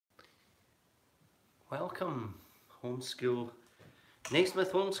Welcome, homeschool,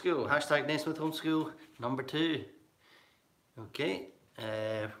 Naismith homeschool, hashtag Naismith homeschool number 2. Okay,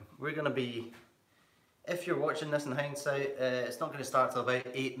 we're going to be, if you're watching this in hindsight, it's not going to start till about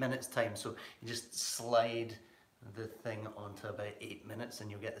 8 minutes time, so you just slide the thing onto about 8 minutes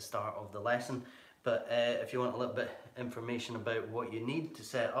and you'll get the start of the lesson. But if you want a little bit of information about what you need to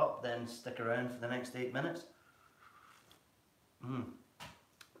set up, then stick around for the next 8 minutes.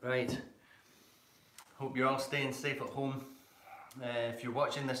 Right. Hope you're all staying safe at home. If you're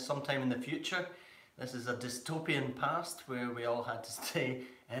watching this sometime in the future, this is a dystopian past where we all had to stay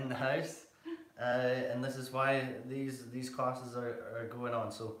in the house, and this is why these classes are going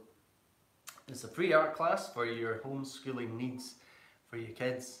on. So it's a free art class for your homeschooling needs for your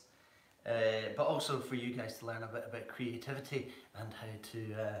kids, but also for you guys to learn a bit about creativity and how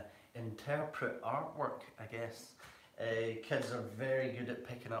to interpret artwork, I guess. Kids are very good at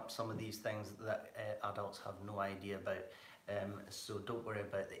picking up some of these things that adults have no idea about, so don't worry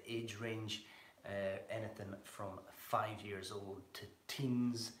about the age range. Anything from 5 years old to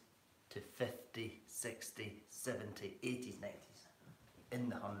teens to 50, 60, 70, 80s, 90s, in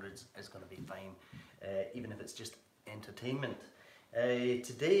the hundreds is going to be fine, even if it's just entertainment.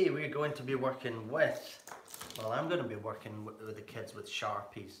 Today we're going to be working with, well, I'm going to be working with the kids with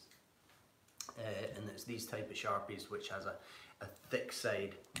Sharpies. And it's these type of Sharpies which has a thick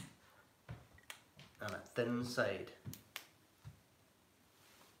side and a thin side.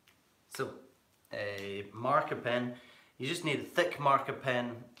 So a marker pen, you just need a thick marker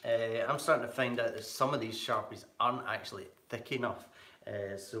pen. I'm starting to find out that some of these Sharpies aren't actually thick enough,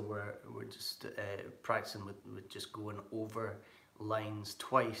 so we're just practicing with just going over lines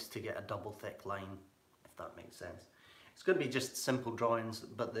twice to get a double thick line, if that makes sense. It's going to be just simple drawings,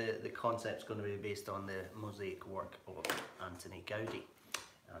 but the concept's going to be based on the mosaic work of Antonio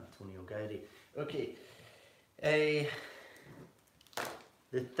Gaudi. Okay,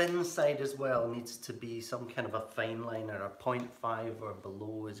 the thin side as well needs to be some kind of a fine liner. A 0.5 or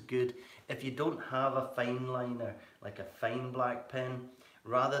below is good. If you don't have a fine liner, like a fine black pen,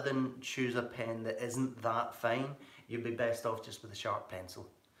 rather than choose a pen that isn't that fine, you'd be best off just with a sharp pencil.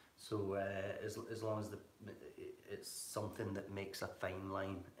 So as long as it's something that makes a fine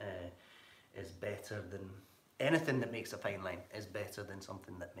line, is better than anything that makes a fine line is better than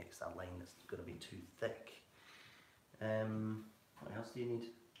something that makes a line that's going to be too thick. What else do you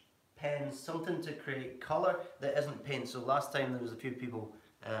need? Pens, something to create colour that isn't paint. So last time there was a few people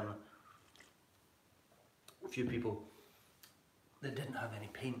that didn't have any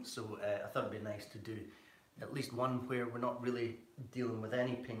paint, so I thought it'd be nice to do at least one where we're not really dealing with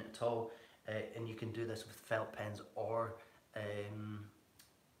any paint at all, and you can do this with felt pens or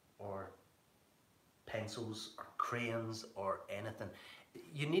pencils or crayons or anything.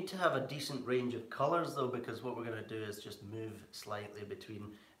 You need to have a decent range of colours though, because what we're going to do is just move slightly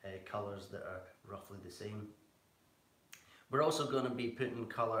between colours that are roughly the same. We're also going to be putting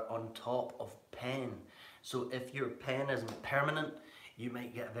colour on top of pen, so if your pen isn't permanent, you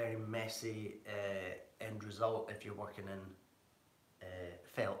might get a very messy end result if you're working in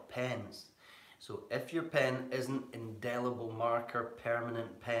felt pens. So if your pen isn't indelible marker,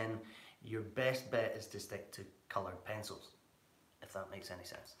 permanent pen, your best bet is to stick to coloured pencils, if that makes any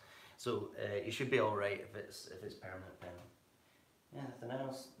sense. So you should be alright if it's permanent pen. Anything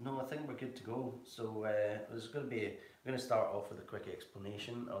else? No, I think we're good to go. So we're going to start off with a quick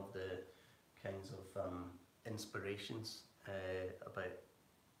explanation of the kinds of inspirations about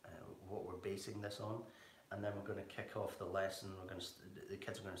what we're basing this on, and then we're going to kick off the lesson. The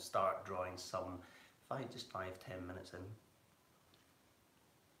kids are going to start drawing some 5-10 minutes in,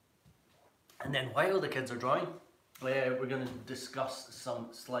 and then while the kids are drawing, we're going to discuss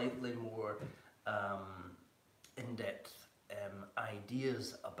some slightly more in-depth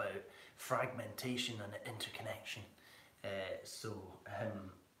ideas about fragmentation and interconnection. So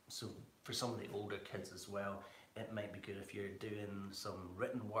for some of the older kids as well, it might be good if you're doing some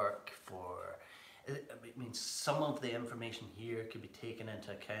written work for, I mean, some of the information here could be taken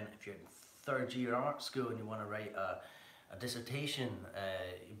into account if you're in third year art school and you want to write a dissertation,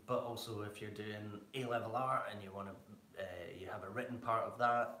 but also if you're doing A-level art and you want to, you have a written part of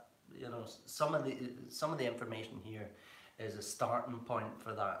that. You know, some of the information here is a starting point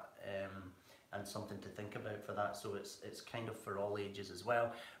for that, and something to think about for that. So it's kind of for all ages as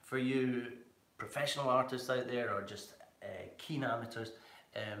well. For you professional artists out there, or just keen amateurs,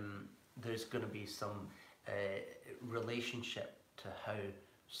 there's going to be some relationship to how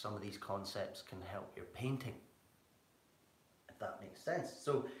some of these concepts can help your painting, if that makes sense.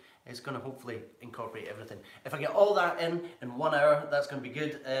 So it's going to hopefully incorporate everything. If I get all that in 1 hour, that's going to be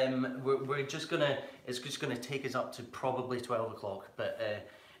good. We're just going to, it's just going to take us up to probably 12 o'clock. But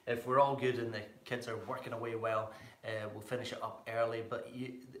if we're all good and the kids are working away well, we'll finish it up early. But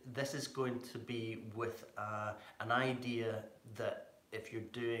this is going to be with an idea that if you're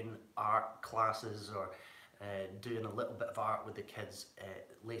doing art classes or doing a little bit of art with the kids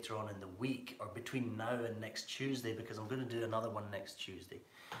later on in the week, or between now and next Tuesday, because I'm going to do another one next Tuesday,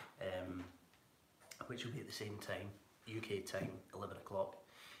 which will be at the same time, UK time, 11 o'clock,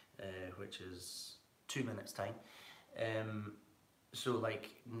 which is 2 minutes time. So like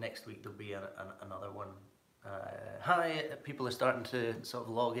next week there'll be another one. Hi, people are starting to sort of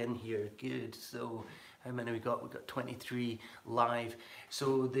log in here, good. So how many we got? We've got 23 live.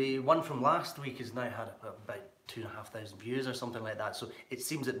 So the one from last week has now had about 2,500 views or something like that. So it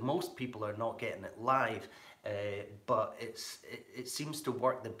seems that most people are not getting it live, but it seems to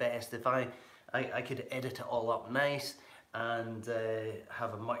work the best. If I could edit it all up nice and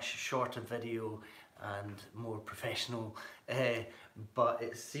have a much shorter video and more professional, but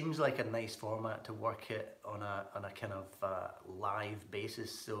it seems like a nice format to work it on a kind of live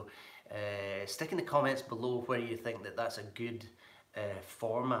basis. So stick in the comments below where you think that that's a good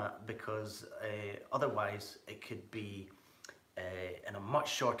format, because otherwise it could be in a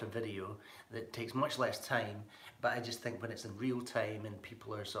much shorter video that takes much less time. But I just think when it's in real time and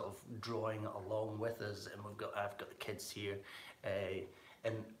people are sort of drawing along with us, and I've got the kids here,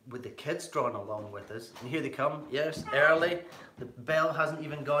 and with the kids drawing along with us, and here they come, yes, early, the bell hasn't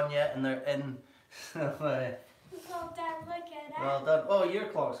even gone yet and they're in. Well done, look at that. Well done. Oh, your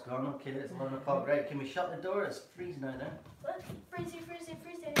clock's gone, okay, it's 11 o'clock, right, can we shut the door? It's freezing out there. Look, freezing.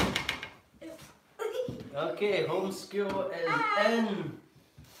 Okay, homeschool is in.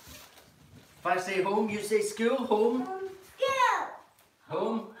 If I say home, you say school, home. School.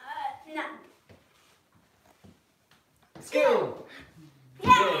 Home. No. School.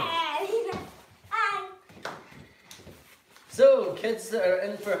 Yeah. So, kids that are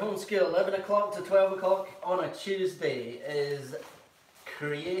in for homeschool, 11 o'clock to 12 o'clock on a Tuesday is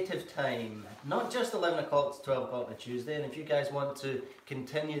creative time. Not just 11 o'clock to 12 o'clock on a Tuesday, and if you guys want to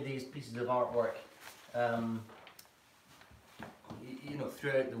continue these pieces of artwork, you know,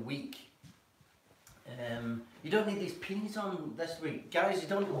 throughout the week, you don't need these peonies on this week. Guys, you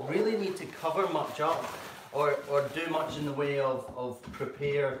don't really need to cover much up or do much in the way of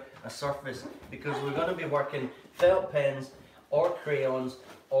prepare a surface, because we're going to be working felt pens or crayons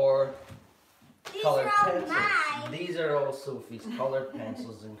or coloured pencils. Mine. These are all Sophie's coloured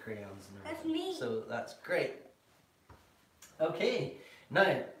pencils and crayons. That's me. So that's great. Okay,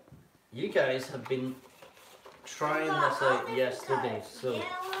 now you guys have been trying this out yesterday, so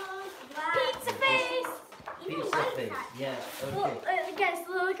Pizza face. pizza face, yeah, okay. Well, guys,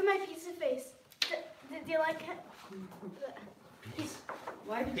 look at my pizza face. Do you like it?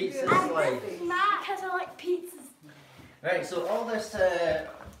 Why did Pizza you slice. Because I like pizzas. Right, so all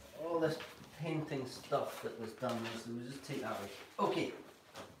this painting stuff that was done, so we'll just take that away. Okay,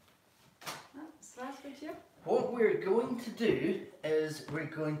 last week's here? what we're going to do is we're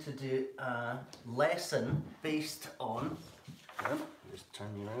going to do a lesson based on, just turn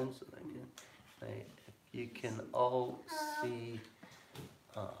you around so that right, if you can all see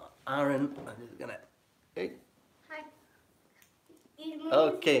Aaron, I'm just gonna, hey. Hi.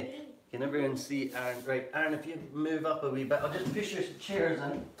 Okay, can everyone see Aaron? Right, Aaron, if you move up a wee bit, I'll just push your chairs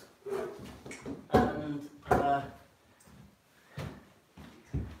in. And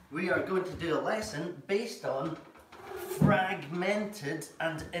we are going to do a lesson based on fragmented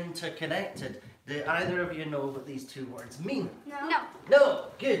and interconnected. Do either of you know what these two words mean? No. No,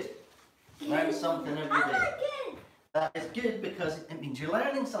 good. Learn something every I'm day. not good. That is good because it means you're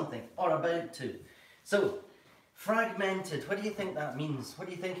learning something or about to. So, fragmented, what do you think that means? What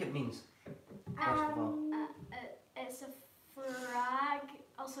do you think it means? First of all. It's a frog,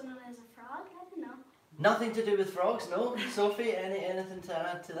 also known as a frog. I don't know. Nothing to do with frogs, no? Sophie, anything to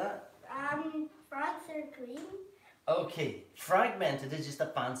add to that? Frogs are green. Okay, fragmented is just a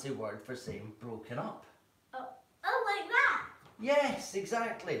fancy word for saying broken up. Oh, like that. Yes,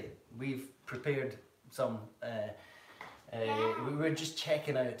 exactly. We've prepared some, we were just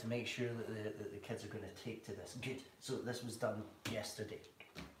checking out to make sure that the kids are going to take to this. Good, so this was done yesterday.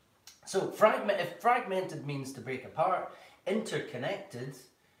 So if fragmented means to break apart, interconnected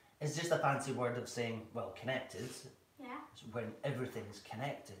is just a fancy word of saying, well, connected. Yeah. It's when everything's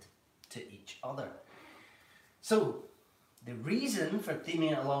connected to each other. So, the reason for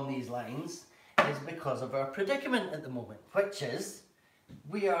theming it along these lines is because of our predicament at the moment, which is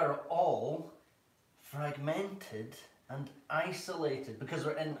we are all fragmented and isolated. Because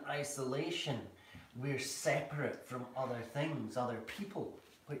we're in isolation, we're separate from other things, other people,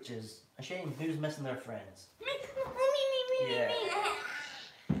 which is a shame. Who's missing their friends? Me. Yeah.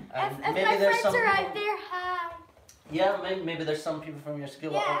 If And my friends are out there, yeah, maybe there's some people from your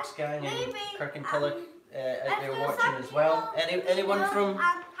school at Oxgang and Kirkintilloch out there watching as well. Anyone from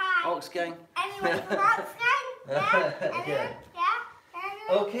Oxgang? Anyone from Oxgang? Yeah.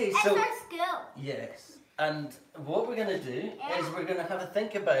 Okay, so it's our school. yes, and what we're going to do is we're going to have a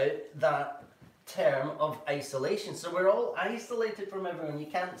think about that term of isolation. So we're all isolated from everyone. You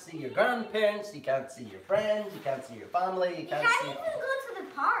can't see your grandparents, you can't see your friends, you can't see your family, you can't see... even go to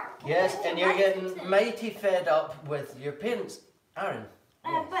the park. Yes, and you're getting mighty fed up with your parents. Aaron.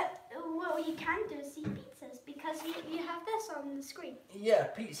 Yes. But what you can do is see pizzas because you have this on the screen. Yeah,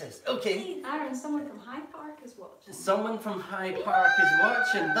 pizzas. Okay. Aaron, someone from Hyde Park is watching. Someone from Hyde Park is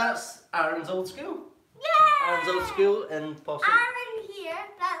watching. That's Aaron's old school. Yeah! Aaron's old school in Possum. Aaron here,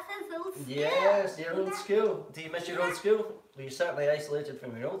 that's his old school. Yes, your old school. Do you miss your old school? Well, you're certainly isolated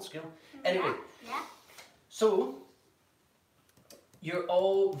from your old school. Anyway, so you're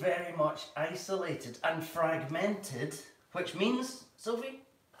all very much isolated and fragmented, which means, Sophie?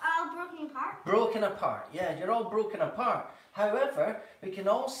 Broken apart. Broken apart. Yeah, you're all broken apart. However, we can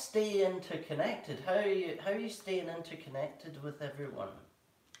all stay interconnected. How are you staying interconnected with everyone?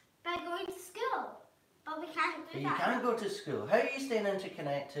 By going to school. But we can't do that. You can't go to school. How are you staying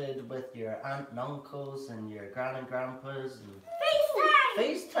interconnected with your aunt and uncles and your gran and grandpas and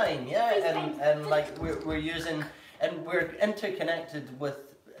FaceTime? Yeah, FaceTime. and like we're using, and we're interconnected with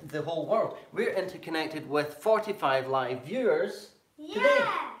the whole world. We're interconnected with 45 live viewers today,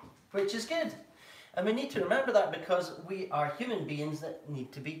 which is good. And we need to remember that because we are human beings that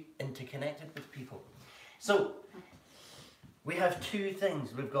need to be interconnected with people. So we have two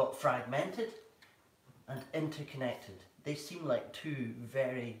things. We've got fragmented and interconnected. They seem like two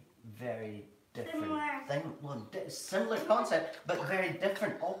very, very different things. Well, similar concept, but very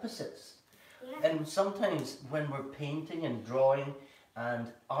different opposites. Yeah. And sometimes when we're painting and drawing,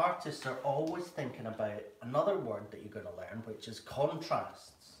 and artists are always thinking about another word that you're going to learn, which is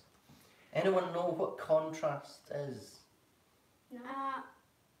contrasts. Anyone know what contrast is? No.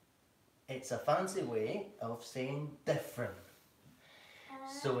 It's a fancy way of saying different.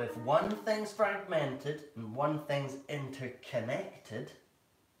 So if one thing's fragmented and one thing's interconnected,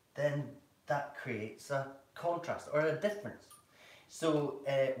 then that creates a contrast or a difference. So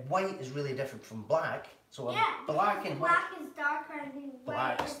white is really different from black. So black and white. Black is darker and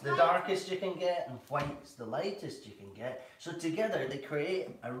Black's the darkest you can get and white's the lightest you can get. So together they create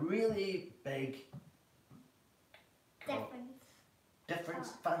a really big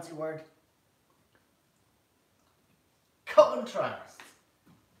difference, fancy word. Contrast.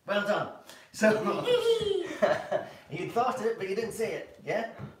 Well done. So you thought it, but you didn't say it. Yeah?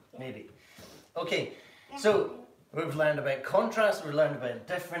 Maybe. Okay. So we've learned about contrast. We've learned about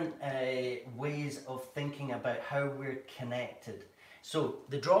different ways of thinking about how we're connected. So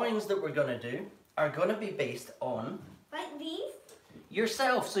the drawings that we're going to do are going to be based on like these.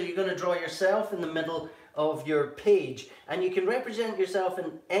 Yourself. So you're going to draw yourself in the middle of your page, and you can represent yourself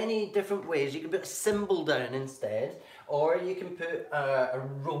in any different ways. You can put a symbol down instead, or you can put a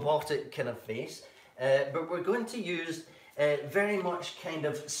robotic kind of face, but we're going to use very much kind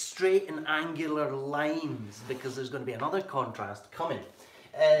of straight and angular lines because there's going to be another contrast coming.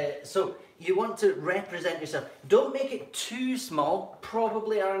 So you want to represent yourself. Don't make it too small.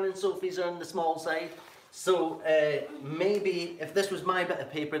 Probably Aaron and Sophie's are on the small side. So maybe if this was my bit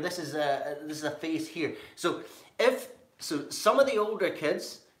of paper, this is a face here. So some of the older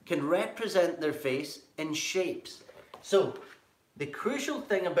kids can represent their face in shapes. So the crucial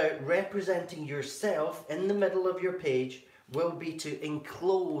thing about representing yourself in the middle of your page will be to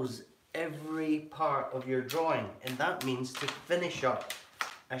enclose every part of your drawing, and that means to finish up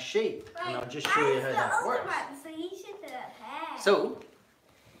a shape. And I'll just show you how that works. So you should do it. So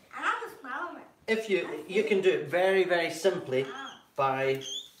and I'm a smaller one. if you can do it very, very simply by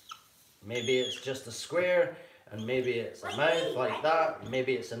maybe it's just a square, and maybe it's a mouth like that, and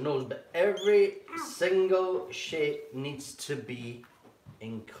maybe it's a nose, but every single shape needs to be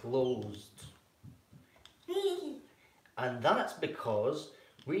enclosed. And that's because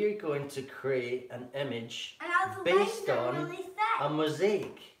we are going to create an image based on a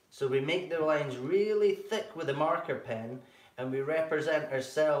mosaic. So we make the lines really thick with a marker pen, and we represent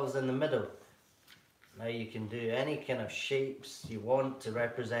ourselves in the middle. Now you can do any kind of shapes you want to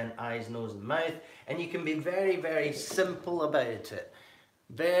represent eyes, nose and mouth, and you can be very, very simple about it.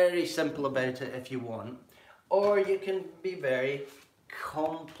 Very simple about it if you want, or you can be very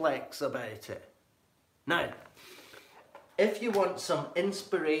complex about it. Now, if you want some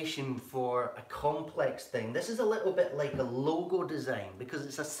inspiration for a complex thing, this is a little bit like a logo design because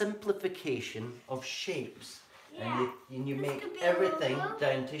it's a simplification of shapes. Yeah. And you This make could be a everything logo.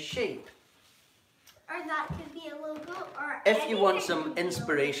 down to shape. Or that could be a logo, or If you want anything some could be a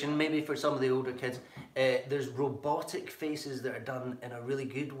inspiration, logo. maybe for some of the older kids, there's robotic faces that are done in a really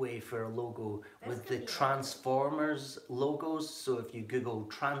good way for a logo This with could the be a Transformers logos. So if you Google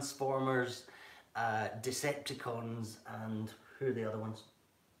Transformers, Decepticons, and who are the other ones?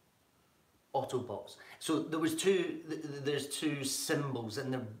 Autobots. So there's two symbols,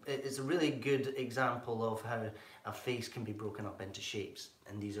 and it's a really good example of how a face can be broken up into shapes,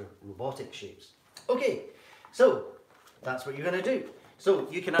 and these are robotic shapes. Okay, so that's what you're going to do. So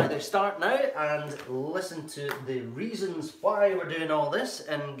you can either start now and listen to the reasons why we're doing all this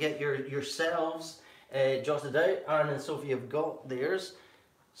and get yourselves jotted out. Aaron and Sophie have got theirs.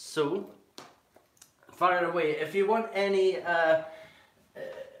 So fire away. If you want any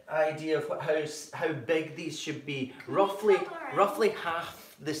idea of how big these should be, roughly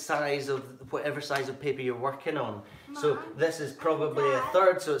half the size of whatever size of paper you're working on. So this is probably a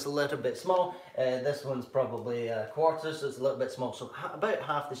third, so it's a little bit small. This one's probably a quarter, so it's a little bit small. So about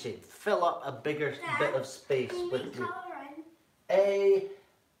half the shape. Fill up a bigger bit of space Can you with make the colour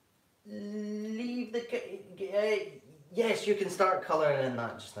leave the yes, you can start colouring in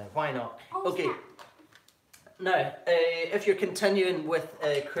that just now. Why not? Okay. Now, if you're continuing with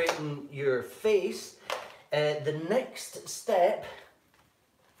creating your face, the next step,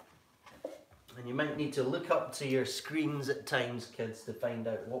 and you might need to look up to your screens at times, kids, to find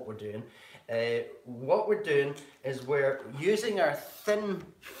out what we're doing. What we're doing is we're using our thin,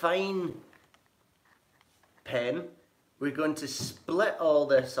 fine pen. We're going to split all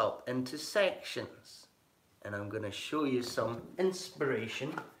this up into sections. And I'm going to show you some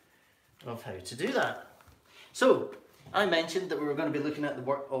inspiration of how to do that. So, I mentioned that we were going to be looking at the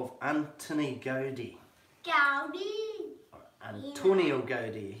work of Anthony Gaudi. Gaudi. Antonio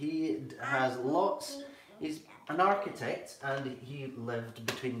Gaudi. He has lots, he's an architect and he lived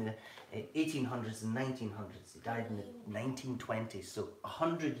between the 1800s and 1900s. He died in the 1920s, so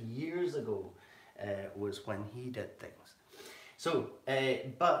 100 years ago was when he did things. So,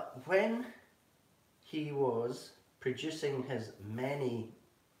 but when he was producing his many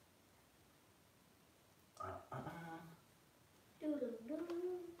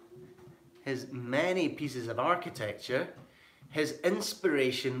pieces of architecture, his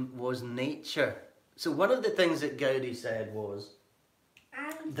inspiration was nature. So one of the things that Gaudi said was,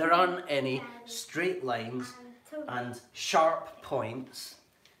 there aren't any straight lines and sharp points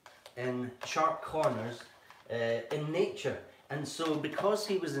in sharp corners in nature. And so because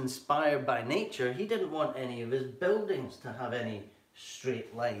he was inspired by nature, he didn't want any of his buildings to have any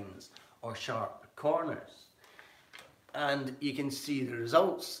straight lines or sharp corners. And you can see the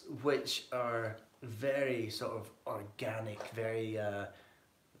results, which are very sort of organic, very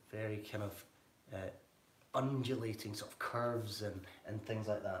kind of undulating sort of curves and things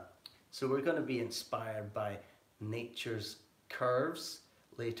like that. So we're going to be inspired by nature's curves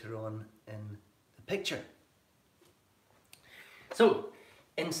later on in the picture. So,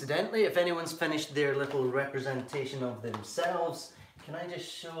 incidentally, if anyone's finished their little representation of themselves, can I just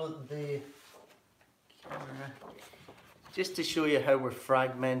show the camera? Just to show you how we're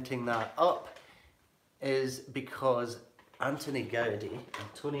fragmenting that up, is because Antonio Gaudi,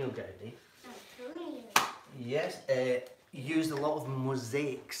 yes, used a lot of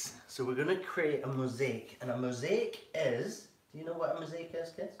mosaics. So we're going to create a mosaic, and a mosaic is, do you know what a mosaic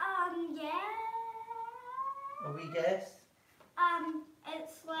is, kids? Yeah. A wee guess?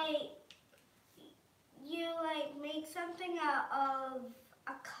 It's like you like make something out of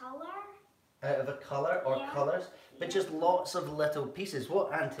a colour. Out of a colour or colours, but just lots of little pieces.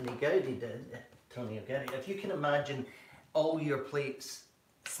 What Antonio Gaudi did, if you can imagine all your plates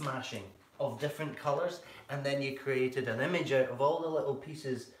smashing of different colours, and then you created an image out of all the little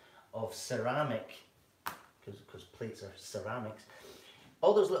pieces of ceramic, because plates are ceramics,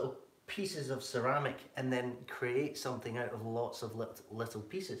 all those little pieces of ceramic, and then create something out of lots of little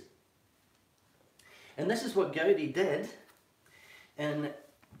pieces. And this is what Gaudi did, and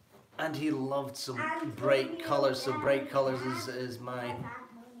he loved some bright colours, so bright colours is my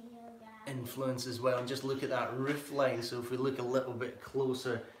influence as well. And just look at that roof line, so if we look a little bit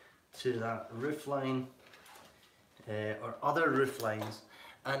closer to that roof line, or other roof lines,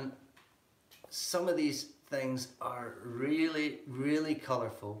 and some of these things are really, really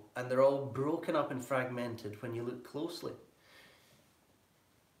colourful, and they're all broken up and fragmented when you look closely.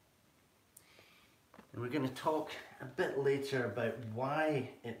 And we're going to talk a bit later about why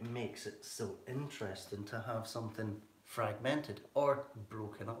it makes it so interesting to have something fragmented or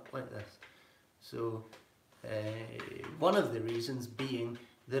broken up like this. So one of the reasons being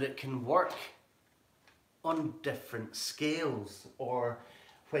that it can work on different scales, or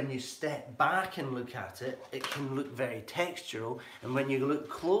when you step back and look at it, it can look very textural, and when you look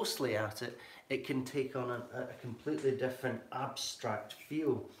closely at it, it can take on a completely different abstract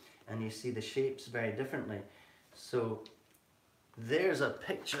feel, and you see the shapes very differently. So there's a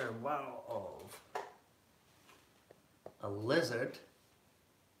picture, wow, of a lizard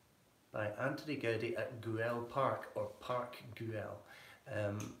by Antoni Gaudi at Güell Park, or Park Güell,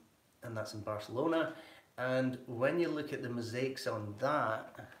 and that's in Barcelona. And when you look at the mosaics on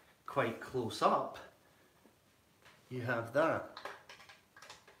that quite close up, you have that.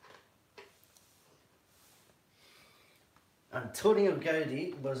 Antonio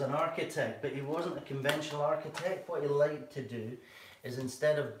Gaudi was an architect, but he wasn't a conventional architect. What he liked to do is,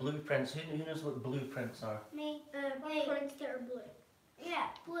 instead of blueprints, who knows what blueprints are? Me. Blueprints that are blue. Yeah,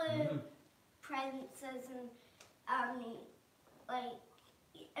 blue prints and like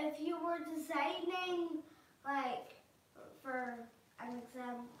if you were designing, like for an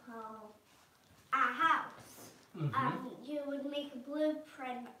example, a house, you would make a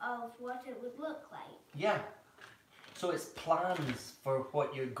blueprint of what it would look like. Yeah. So it's plans for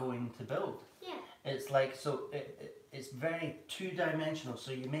what you're going to build. Yeah. It's like, so it's very two-dimensional,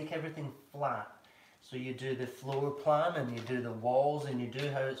 so you make everything flat. So you do the floor plan, and you do the walls, and you do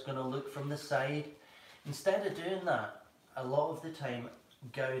how it's going to look from the side. Instead of doing that, a lot of the time,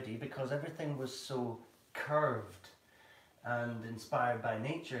 Gaudi, because everything was so curved and inspired by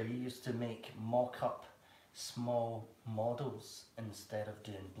nature, he used to make mock-up small models instead of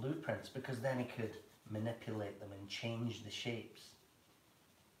doing blueprints, because then he could manipulate them and change the shapes.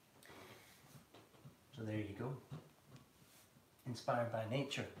 So there you go. Inspired by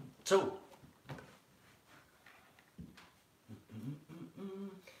nature.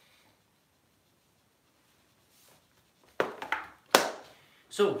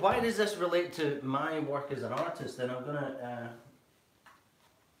 So why does this relate to my work as an artist? And I'm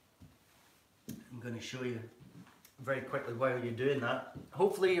gonna show you very quickly while you're doing that.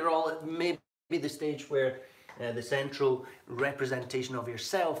 Hopefully you're all at maybe the stage where the central representation of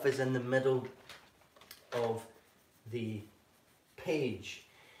yourself is in the middle of the page.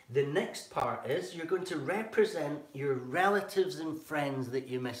 The next part is you're going to represent your relatives and friends that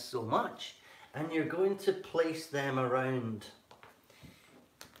you miss so much, and you're going to place them around.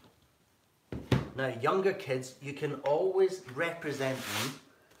 Now, younger kids, you can always represent them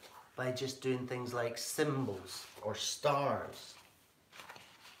by just doing things like symbols or stars.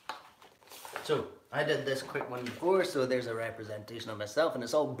 So I did this quick one before, so there's a representation of myself, and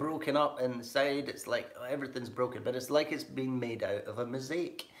it's all broken up inside. It's like everything's broken, but it's like it's been made out of a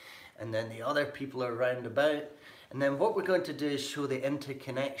mosaic. And then the other people are round about. And then what we're going to do is show the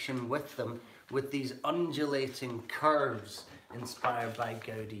interconnection with them, with these undulating curves inspired by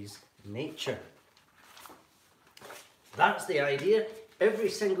Gaudi's nature. That's the idea. Every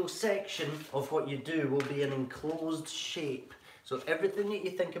single section of what you do will be an enclosed shape. So everything that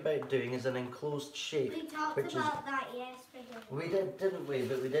you think about doing is an enclosed shape. We talked about that yesterday. We did, didn't we?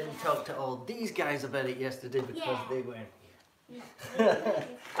 But we didn't talk to all these guys about it yesterday because they weren't here.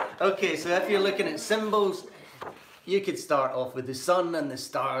 Okay, so if you're looking at symbols, you could start off with the sun and the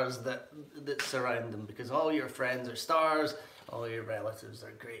stars that surround them, because all your friends are stars, all your relatives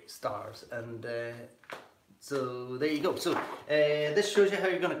are great stars, and so there you go. So this shows you how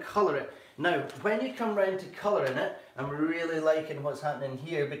you're going to colour it. Now, when you come round to colouring it, I'm really liking what's happening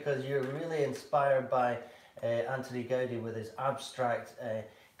here, because you're really inspired by Antoni Gaudi with his abstract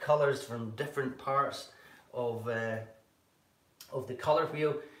colours from different parts of the colour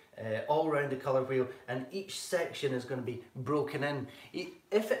wheel, all round the colour wheel, and each section is going to be broken in.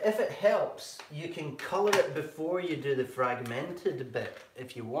 If it helps, you can colour it before you do the fragmented bit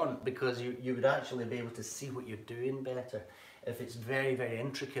if you want, because you would actually be able to see what you're doing better. If it's very, very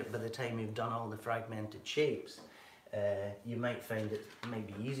intricate by the time you've done all the fragmented shapes, you might find it might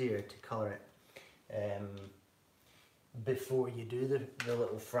be easier to colour it before you do the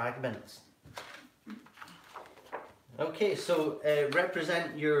little fragments. Okay, so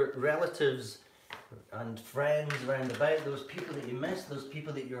represent your relatives and friends round about, those people that you miss, those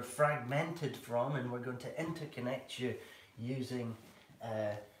people that you're fragmented from, and we're going to interconnect you using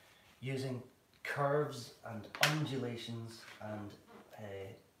curves and undulations and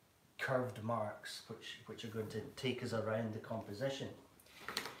curved marks, which are going to take us around the composition.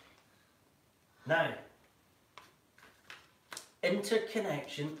 Now,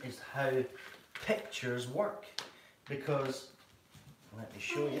 interconnection is how pictures work, because, let me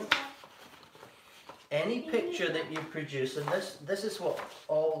show you, any picture that you produce, and this is what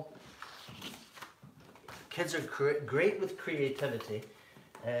all kids are great with creativity,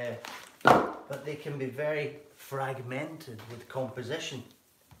 but they can be very fragmented with composition,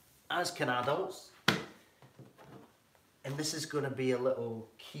 as can adults. And this is going to be a little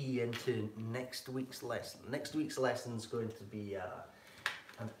key into next week's lesson. Next week's lesson is going to be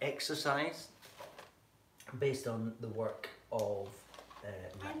an exercise based on the work of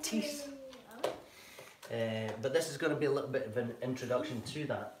Matisse. But this is going to be a little bit of an introduction to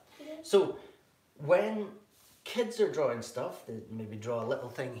that. So when kids are drawing stuff, they maybe draw a little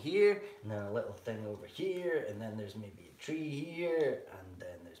thing here, and then a little thing over here, and then there's maybe a tree here, and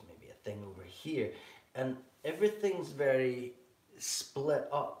then there's maybe a thing over here. And everything's very split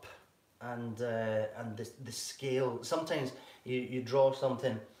up, and the scale. Sometimes you draw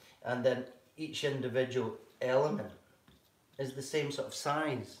something, and then each individual element is the same sort of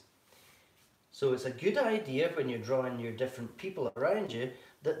size. So it's a good idea when you're drawing your different people around you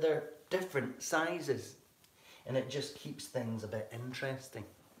that they're different sizes, and it just keeps things a bit interesting.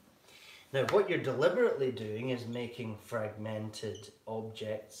 Now what you're deliberately doing is making fragmented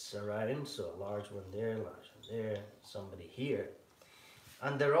objects around, so a large one there, large one there, somebody here,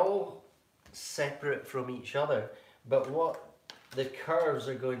 and they're all separate from each other, but what the curves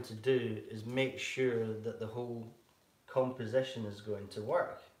are going to do is make sure that the whole composition is going to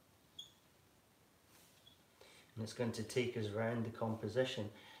work. And it's going to take us around the composition.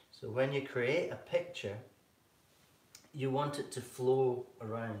 So when you create a picture, you want it to flow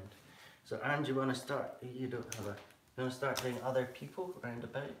around. So Ange, you want to start, you don't have a, you want to start doing other people round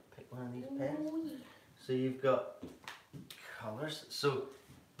about? Pick one of these pens. Oh, yeah. So you've got colours. So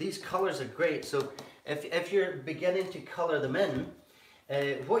these colours are great. So if you're beginning to colour them in,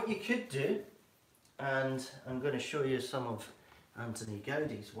 what you could do, and I'm going to show you some of Anthony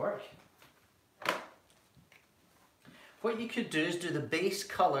Gaudi's work. What you could do is do the base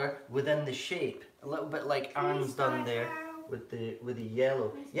colour within the shape, a little bit like Anne's done there with the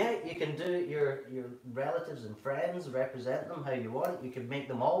yellow. Yeah, you can do your relatives and friends, represent them how you want. You can make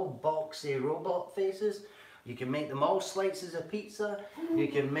them all boxy robot faces. You can make them all slices of pizza. You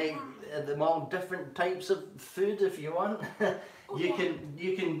can make them all different types of food if you want. You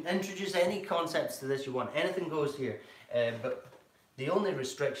can introduce any concepts to this you want. Anything goes here. But the only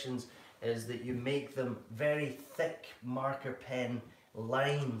restrictions is that you make them very thick marker pen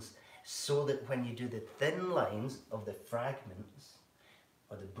lines, so that when you do the thin lines of the fragments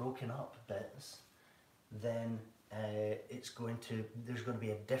or the broken up bits, then there's going to be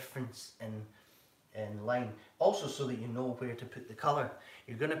a difference in line. Also, so that you know where to put the colour.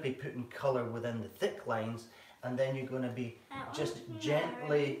 You're going to be putting colour within the thick lines, and then you're going to be just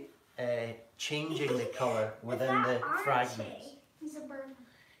gently changing the colour within the fragments. He's a bird.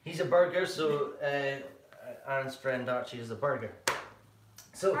 He's a burger, so Aaron's friend Archie is a burger.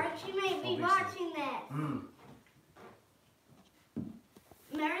 So Archie might be watching this.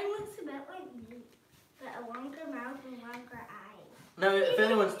 Mary looks a bit like me, but a longer mouth and longer eyes. Now, if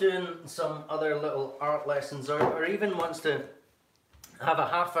anyone's doing some other little art lessons, or even wants to have a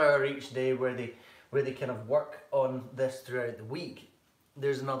half hour each day where they kind of work on this throughout the week,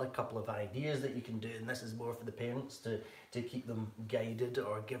 there's another couple of ideas that you can do, and this is more for the parents to keep them guided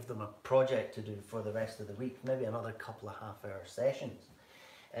or give them a project to do for the rest of the week, maybe another couple of half-hour sessions.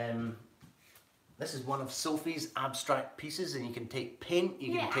 This is one of Sophie's abstract pieces, and you can take paint,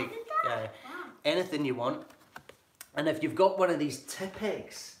 you can take anything you want. And if you've got one of these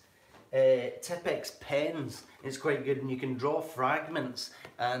Tipex pens, it's quite good, and you can draw fragments.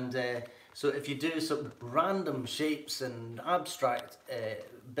 And so if you do some random shapes and abstract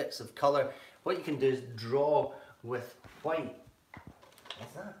bits of colour, what you can do is draw with white.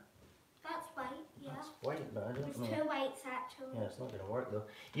 What's that? That's white, yeah. That's white, but I don't know. There's two whites actually. Yeah, it's not going to work though.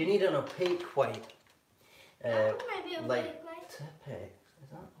 You need an opaque white. That might be a like white white. Tipex. Is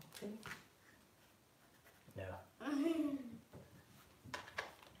that opaque? No.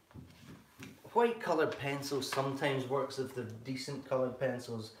 White coloured pencils sometimes works if they're decent coloured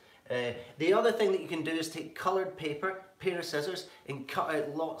pencils. The other thing that you can do is take coloured paper, pair of scissors, and cut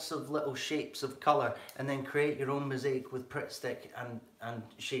out lots of little shapes of colour, and then create your own mosaic with Pritt stick and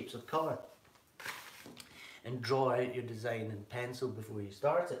shapes of colour. And draw out your design in pencil before you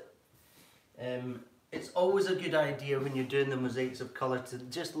start it. It's always a good idea when you're doing the mosaics of colour to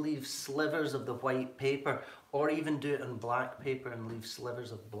just leave slivers of the white paper, or even do it on black paper and leave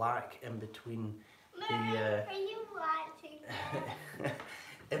slivers of black in between Are you watching?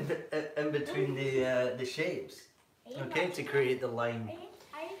 in between the shapes, okay, to create the line.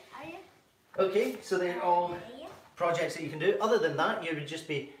 Okay, so they're all projects that you can do. Other than that, you would just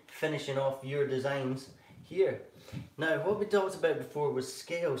be finishing off your designs here. Now, what we talked about before was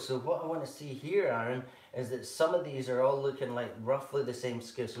scale. So what I want to see here, Aaron, is that some of these are all looking like roughly the same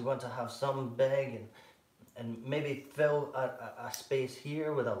scale. So we want to have some big and maybe fill a space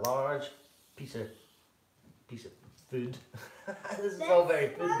here with a large piece of food. This is all very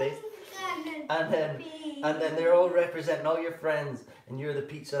food based. And then they're all representing all your friends, and you're the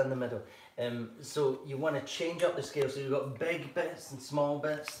pizza in the middle. So you want to change up the scale. So you've got big bits and small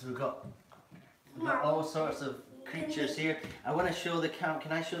bits. We've got all sorts of creatures here. I want to show the camera.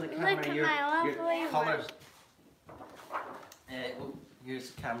 Can I show the camera your colours? Oh,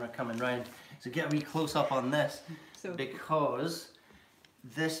 here's the camera coming round. So get a wee close up on this, because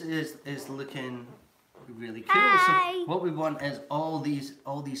this is looking really cool. Hi. So what we want is all these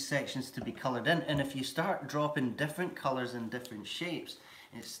sections to be coloured in, and if you start dropping different colours and different shapes,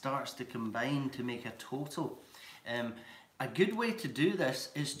 it starts to combine to make a total. A good way to do this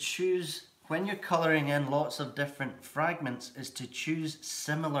is choose, when you're colouring in lots of different fragments, is to choose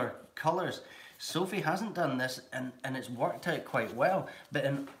similar colours. Sophie hasn't done this, and it's worked out quite well,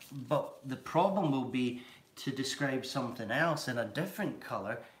 but the problem will be to describe something else in a different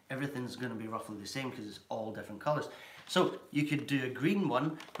colour. Everything's going to be roughly the same because it's all different colours. So you could do a green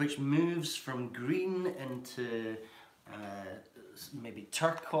one, which moves from green into maybe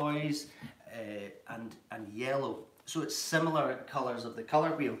turquoise and yellow. So it's similar colours of the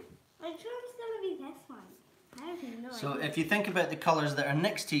colour wheel. Which one's gonna be this one? I have no So idea. if you think about the colours that are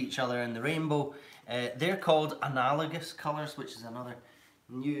next to each other in the rainbow, they're called analogous colours, which is another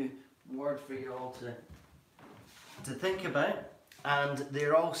new word for you all to think about. And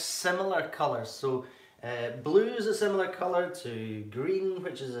they're all similar colours. So blue is a similar colour to green,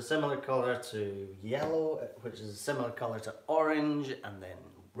 which is a similar colour to yellow, which is a similar colour to orange, and then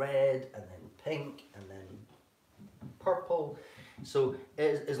red, and then pink, and then purple. So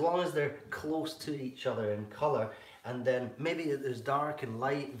as long as they're close to each other in colour, and then maybe there's dark and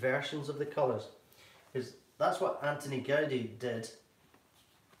light versions of the colours. Because that's what Anthony Gaudi did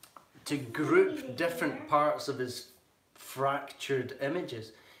to group different parts of his fractured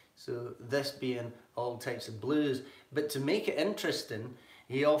images. So this being all types of blues, but to make it interesting,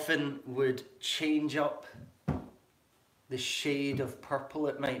 he often would change up the shade of purple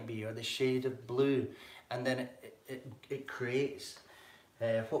it might be, or the shade of blue, and then it creates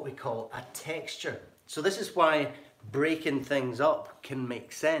what we call a texture. So this is why breaking things up can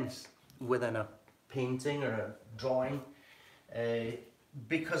make sense within a painting or a drawing,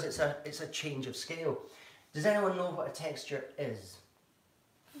 because it's a change of scale. Does anyone know what a texture is?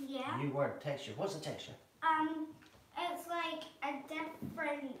 Yeah. New word, texture. What's a texture? It's like a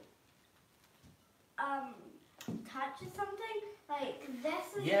different touch or something. Like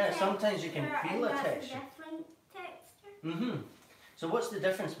this is Yeah, sometimes you can feel a and that's texture. A different texture. Mm-hmm. So what's the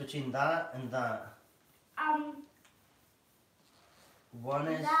difference between that and that? One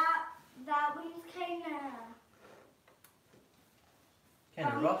is that one's kind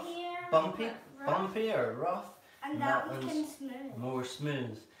of rough, bumpy, rough. bumpy or rough, And that one's kind of smooth. more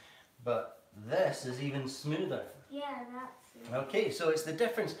smooth. But this is even smoother. Yeah, that's it. Okay, so it's the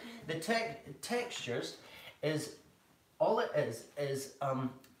difference. The textures is, all it is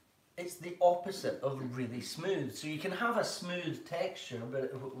it's the opposite of really smooth. So you can have a smooth texture,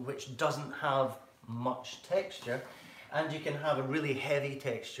 but which doesn't have much texture, and you can have a really heavy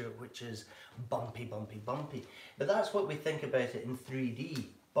texture, which is bumpy, bumpy, bumpy. But that's what we think about it in 3D,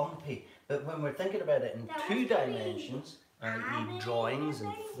 bumpy. But when we're thinking about it in That two was dimensions, i.e. drawings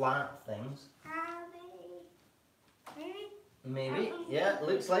and flat things, maybe, yeah, it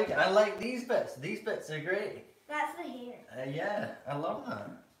looks like it. I like these bits. These bits are great. That's the hair. Yeah, I love that.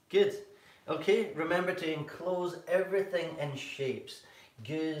 Good. Okay, remember to enclose everything in shapes.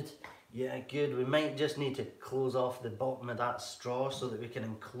 Good. Yeah, good. We might just need to close off the bottom of that straw so that we can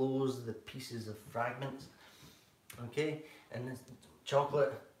enclose the pieces of fragments. Okay, and this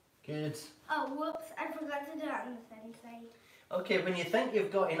chocolate. Good. Oh, whoops, I forgot to do it on the thin side. Okay, when you think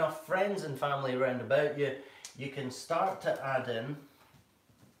you've got enough friends and family around about you, you can start to add in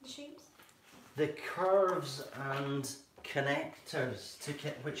The shapes? the curves and connectors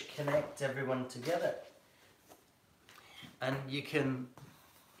which connect everyone together. And you can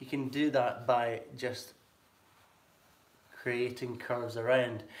do that by just creating curves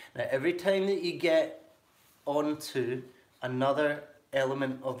around. Now every time that you get onto another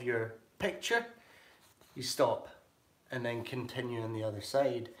element of your picture, you stop and then continue on the other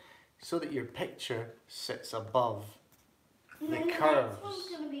side so that your picture sits above And the then curves. next one's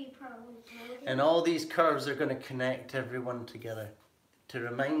going to be probably blue. And all these curves are going to connect everyone together to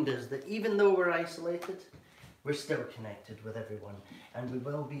remind us that even though we're isolated, we're still connected with everyone, and we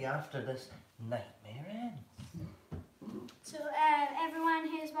will be after this nightmare ends. So everyone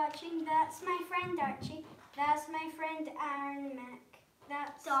who's watching, that's my friend Archie. That's my friend Aaron Mac.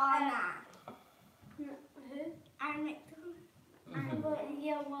 That's Donna. Who? Aaron.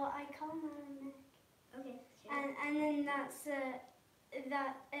 Yeah, well I call him Aaron Mac. Okay. Sure. And then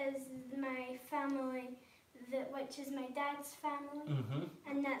that is my family, which is my dad's family,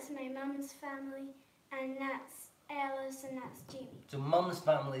 and that's my mum's family, and that's Ellis, and that's Jamie. So Mum's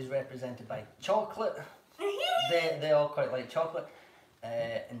family is represented by chocolate. they all quite like chocolate,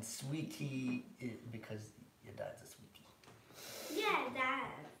 and Sweetie because your dad's a sweetie. Yeah, Dad.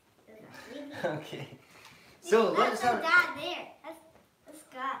 Okay. So let's have. Dad there. That's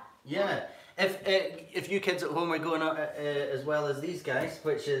Scott. Yeah. If you kids at home are going out as well as these guys,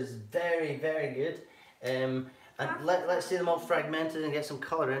 which is very, very good, and let's see them all fragmented and get some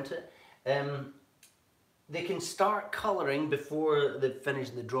colour into it. They can start colouring before they finish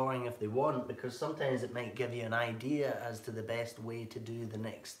the drawing if they want, because sometimes it might give you an idea as to the best way to do the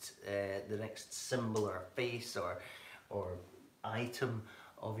next symbol or face or item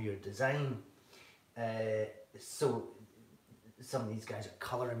of your design. So some of these guys are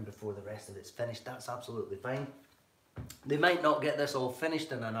colouring before the rest of it's finished. That's absolutely fine. They might not get this all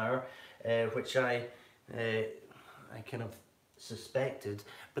finished in an hour, which I kind of suspected,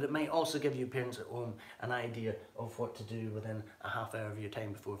 but it might also give you parents at home an idea of what to do within a half hour of your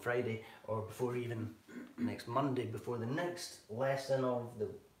time before Friday, or before even next Monday, before the next lesson of the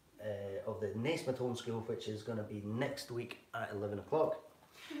Naismith homeschool, which is going to be next week at 11 o'clock.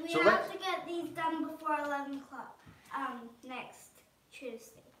 We So have to get these done before 11 o'clock. Next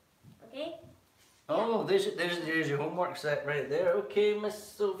Tuesday. Okay? Oh, there's your homework set right there. Okay, Miss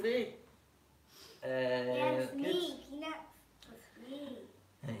Sophie. Yes, good. me. Peanuts. It's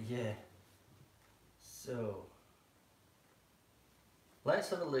me. Yeah. So, let's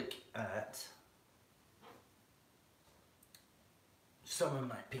have a look at some of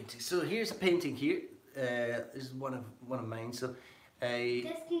my paintings. So here's a painting here. This is one of mine. So This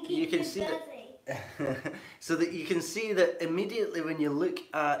can keep you can you see busy. that. So that you can see that immediately when you look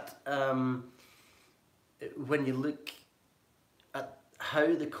at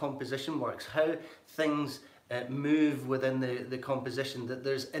how the composition works, how things move within the composition, that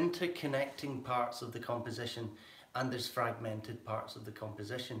there's interconnecting parts of the composition and there's fragmented parts of the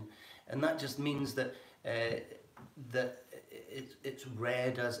composition, and that just means that it's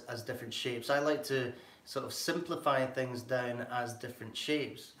read as different shapes. I like to sort of simplify things down as different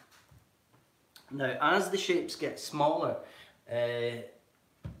shapes. Now, as the shapes get smaller, and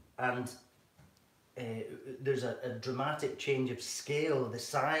there's a dramatic change of scale, the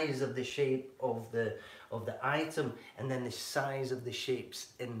size of the shape of the item, and then the size of the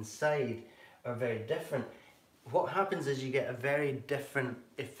shapes inside are very different. What happens is you get a very different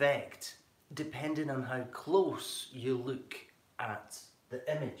effect depending on how close you look at the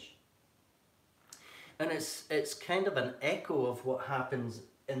image. And it's kind of an echo of what happens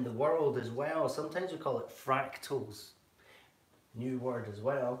in the world as well. Sometimes we call it fractals. New word as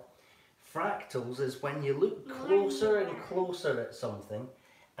well. Fractals is when you look closer and closer at something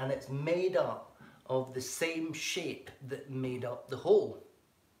and it's made up of the same shape that made up the whole.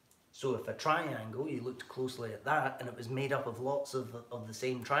 So if a triangle, you looked closely at that and it was made up of lots of the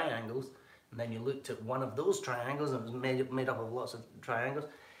same triangles, and then you looked at one of those triangles and it was made up of lots of triangles,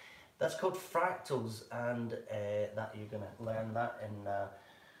 that's called fractals, and that you're going to learn that in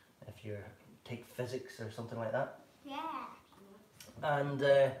if you take physics or something like that. Yeah. And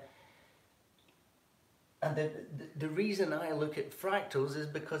the reason I look at fractals is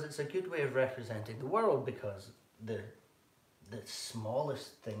because it's a good way of representing the world, because the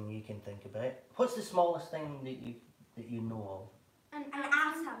smallest thing you can think about. What's the smallest thing that you know of? An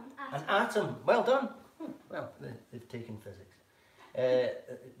atom. An atom. Well done. Well, they've taken physics.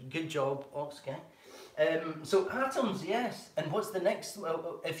 Good job, Ox gang. So atoms, yes. And what's the next?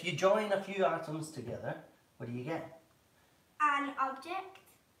 Well, if you join a few atoms together, what do you get? An object.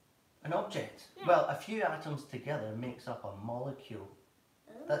 An object. Yeah. Well, a few atoms together makes up a molecule.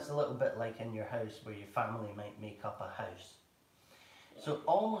 That's a little bit like in your house where your family might make up a house. So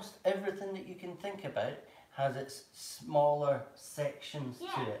almost everything that you can think about has its smaller sections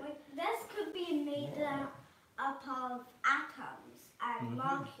to it. Like this could be made up of atoms and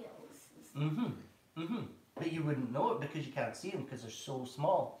molecules. But you wouldn't know it because you can't see them because they're so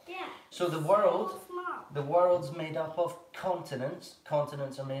small. Yeah. So the So world, small. the world's made up of continents.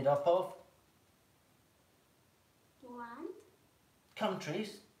 Continents are made up of Land.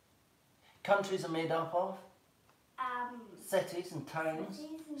 countries. Countries are made up of cities and towns.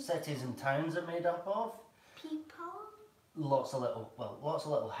 Cities and Cities and towns are made up of people? Lots of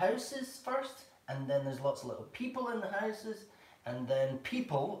little houses first, and then there's lots of little people in the houses, and then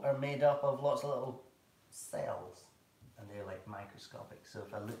people are made up of lots of little cells, and they're like microscopic. So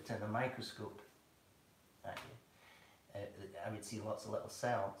if I looked in a microscope at you, I would see lots of little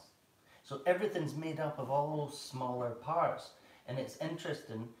cells. So everything's made up of all those smaller parts, and it's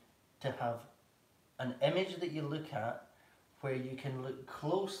interesting to have an image that you look at where you can look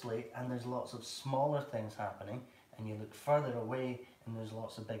closely and there's lots of smaller things happening, and you look further away and there's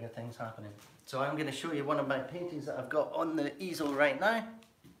lots of bigger things happening. So I'm going to show you one of my paintings that I've got on the easel right now.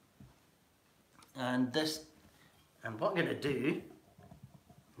 And what I'm going to do,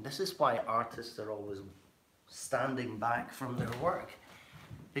 this is why artists are always standing back from their work,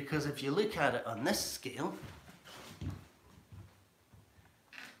 because if you look at it on this scale,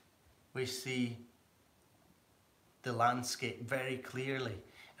 we see the landscape very clearly,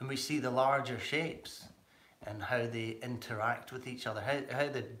 and we see the larger shapes and how they interact with each other, how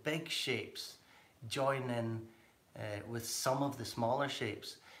the big shapes join in with some of the smaller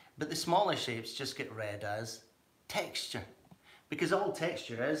shapes. But the smaller shapes just get read as texture, because all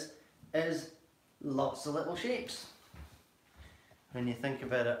texture is lots of little shapes when you think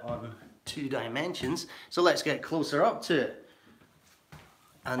about it on 2 dimensions. So let's get closer up to it.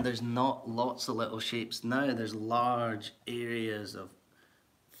 And there's not lots of little shapes now, there's large areas of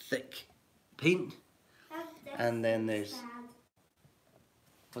thick paint. And then there's... Sad.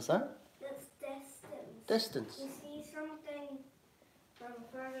 What's that? That's distance. Distance. You see something from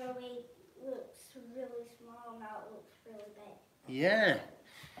further away looks really small, now it looks really big. Yeah.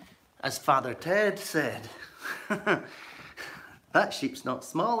 As Father Ted said, that sheep's not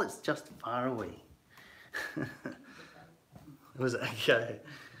small, it's just far away. Was it a guy?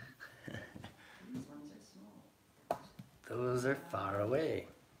 Those are far away.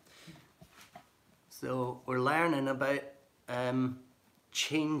 So we're learning about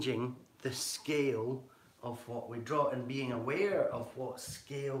changing the scale of what we draw and being aware of what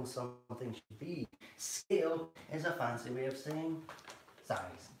scale something should be. Scale is a fancy way of saying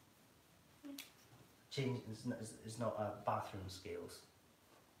size. Change is not a bathroom scales.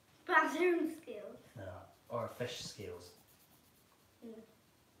 Bathroom scales. No, or fish scales. Mm.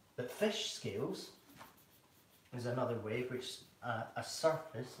 But fish scales is another way which a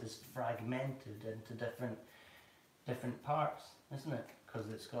surface is fragmented into different parts, isn't it? Because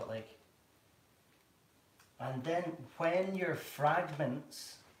it's got like... And then when your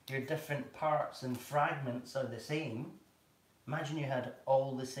fragments, your different parts and fragments are the same, imagine you had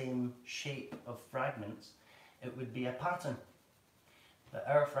all the same shape of fragments, it would be a pattern. But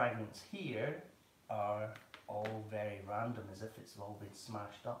our fragments here are all very random, as if it's all been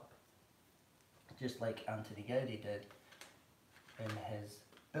smashed up. Just like Anthony Gaudi did in his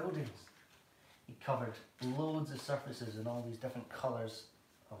buildings. He covered loads of surfaces in all these different colours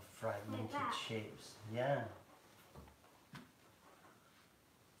of fragmented Like that? shapes. Yeah.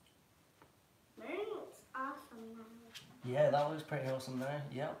 Mine looks awesome now. Yeah, that looks pretty awesome now.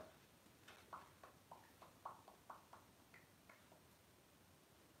 Yep.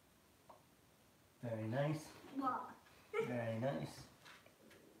 Very nice. What? Very nice.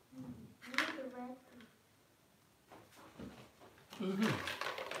 Look at the red one. Mm-hmm.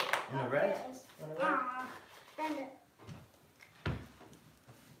 In a red? Yes. In a red? Ah, bend it.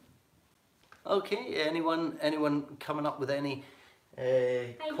 Okay, anyone coming up with any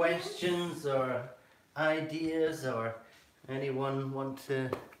questions or ideas, or anyone want to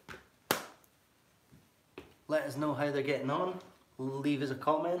let us know how they're getting on? Leave us a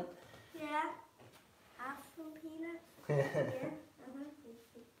comment. Yeah. Have some peanuts. Yeah.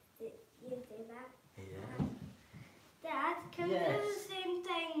 You do that. Yeah. Dad, can Yes. we do the same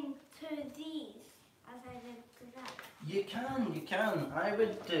thing to these as I did to that? You can. I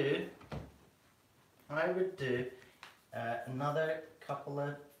would do another couple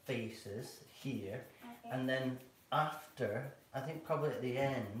of faces here, Okay. and then after, I think probably at the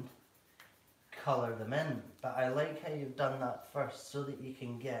end, colour them in. But I like how you've done that first, so that you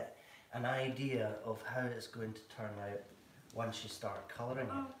can get an idea of how it's going to turn out once you start colouring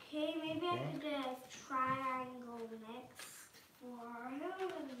it. Okay, maybe I Okay. could do a triangle next for...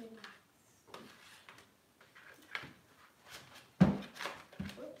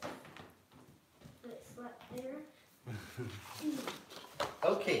 It's right there.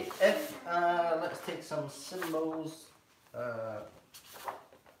 Okay, if let's take some symbols. So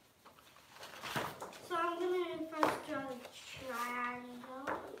I'm going to first draw the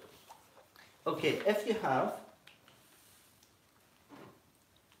triangle. Okay, if you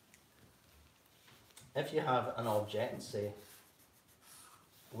have an object, say,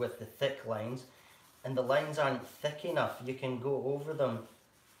 with the thick lines, and the lines aren't thick enough, you can go over them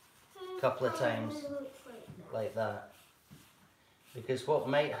a couple of times like that. Because what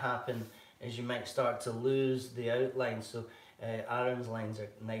might happen is you might start to lose the outline. So Aaron's lines are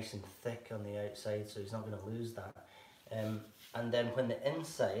nice and thick on the outside, so he's not going to lose that. And then when the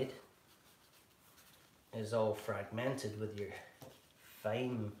inside is all fragmented with your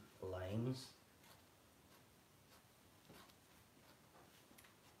fine lines,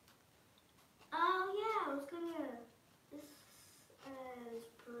 oh yeah, I was gonna. This is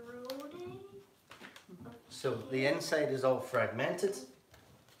Brody. so the inside is all fragmented.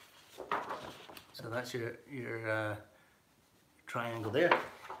 So that's your triangle there.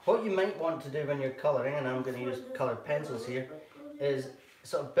 What you might want to do when you're colouring, and I'm going to use coloured pencils here, is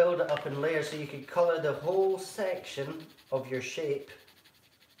sort of build it up in layers, so you could colour the whole section of your shape,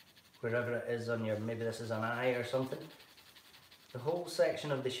 wherever it is on your, maybe this is an eye or something, the whole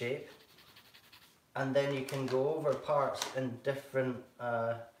section of the shape, and then you can go over parts in different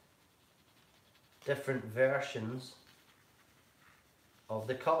versions of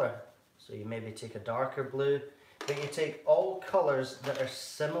the colour. So you maybe take a darker blue, but you take all colours that are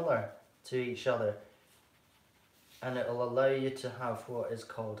similar to each other, and it will allow you to have what is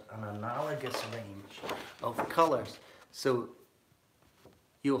called an analogous range of colours. So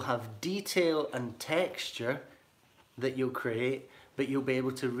you'll have detail and texture that you'll create, but you'll be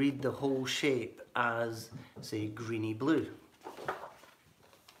able to read the whole shape as, say, greeny blue.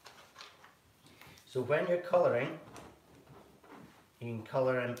 So when you're colouring, you can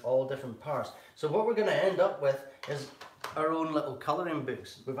colour in all different parts. So what we're going to end up with is our own little colouring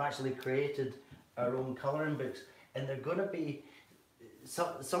books. We've actually created our own colouring books, and they're going to be,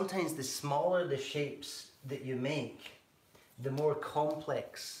 sometimes the smaller the shapes that you make, the more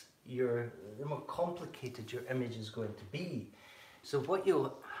complex the more complicated your image is going to be. So what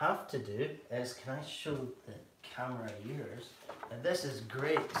you'll have to do is, can I show the camera yours? And this is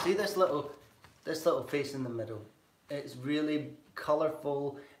great. See this little face in the middle? It's really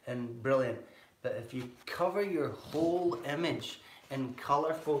colourful and brilliant. But if you cover your whole image in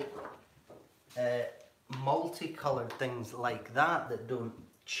colourful, multicoloured things like that that don't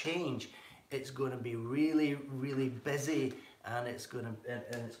change, it's going to be really, really busy, and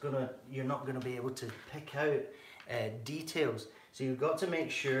you're not going to be able to pick out details. So you've got to make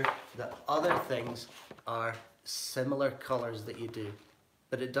sure that other things are similar colours that you do.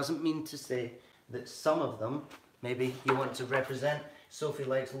 But it doesn't mean to say that some of them, maybe you want to represent. Sophie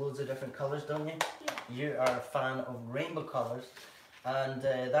likes loads of different colours, don't you? Yeah. You are a fan of rainbow colours, and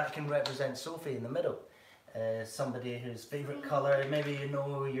that can represent Sophie in the middle. Somebody whose favourite colour, maybe you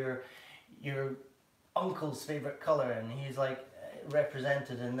know your uncle's favourite colour, and he's like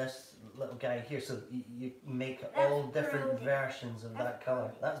represented in this little guy here. So you make all different versions of that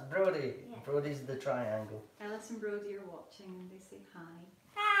colour. That's Brody. Yeah. Brody's the triangle. Alice and Brody are watching and they say hi.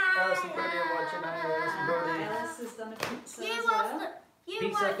 Alice and Brody are watching. Hi, Alice and Brody. Alice has done a pizza You as watched, well. you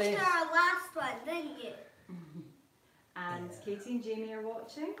Pizza watched face. our last one, didn't you? And Yeah. Katie and Jamie are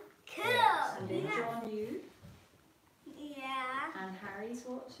watching. Cool. And they've Yeah. drawn you. Yeah. And Harry's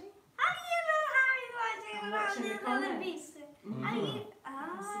watching. How do you know Harry's watching I'm around watching the this other comments. pizza? Mhm.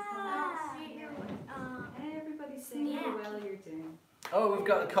 How do you? Everybody's saying Yeah. how well you're doing. Oh, we've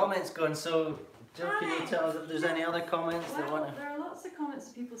got the comments going. So, Jill, can you tell us if there's any other comments that Well, want to? there are lots of comments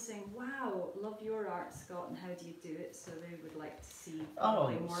of people saying, wow, love your art, Scott, and how do you do it? So they would like to see Oh,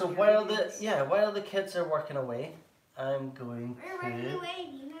 probably more so of your while videos. the kids are working away, I'm going We're working to away,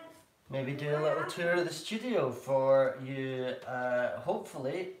 Nina. maybe do a little tour of the studio for you.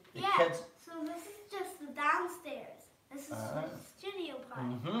 Hopefully, the Yeah. kids. So this is just the downstairs. This is the studio part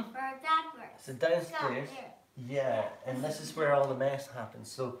where our dad works. So Scott, downstairs, there. yeah, and this is where all the mess happens.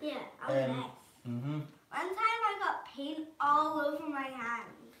 So, Yeah, on the Um, next. mhm. One time I got paint all over my hand.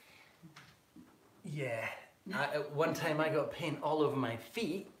 Yeah. One time I got paint all over my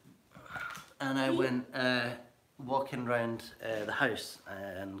feet, and I went walking around the house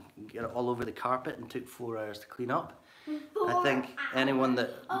and got it all over the carpet, and took 4 hours to clean up. I think anyone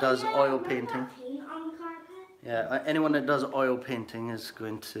that does oil painting, Paint on the carpet? yeah, anyone that does oil painting is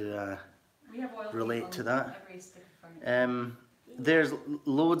going to We have oil relate paint to on that. every stick of furniture. There's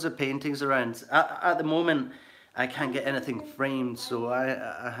loads of paintings around. At the moment, I can't get anything framed, so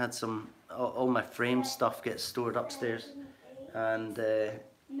I had all my framed stuff gets stored upstairs, and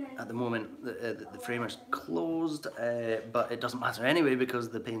at the moment the framer's closed, but it doesn't matter anyway because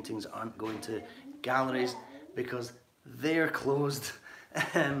the paintings aren't going to galleries because they're closed.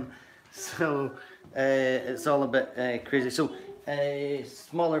 So it's all a bit crazy. So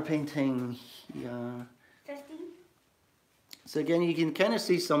smaller painting here. 15? So again, you can kind of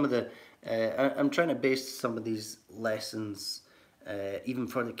see some of the, I'm trying to base some of these lessons, even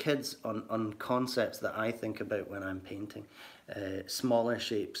for the kids, on concepts that I think about when I'm painting. Smaller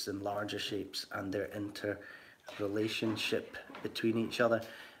shapes and larger shapes and their interrelationship between each other.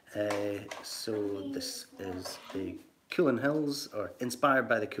 So this is the Coolin Hills, or inspired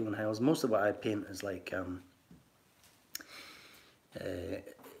by the Coolin Hills. Most of what I paint is like,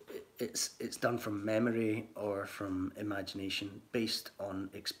 it's done from memory or from imagination, based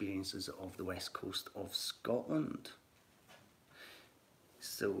on experiences of the west coast of Scotland.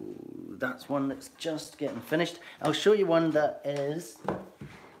 So that's one that's just getting finished. I'll show you one that is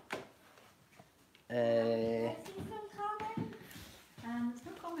There's no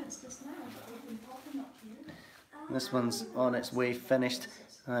comments just now, but we've been popping up here. this one's on its way finished.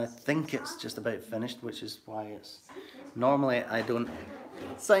 I think it's just about finished, which is why it's normally I don't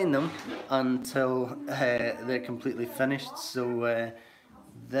sign them until they're completely finished. So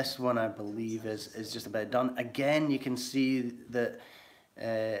this one, I believe, is just about done. Again, you can see that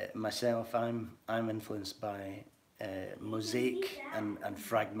myself, I'm influenced by mosaic and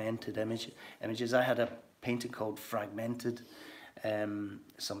fragmented images. I had a painting called Fragmented.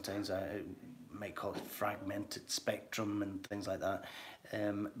 Sometimes I might call it Fragmented Spectrum and things like that.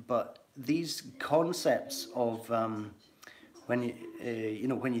 But these concepts of when you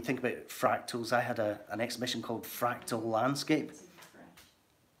think about fractals, I had an exhibition called Fractal Landscape,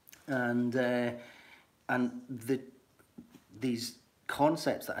 and these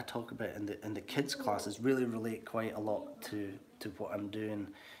concepts that I talk about in the kids classes really relate quite a lot to what I'm doing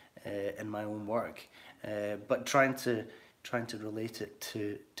in my own work. But trying to relate it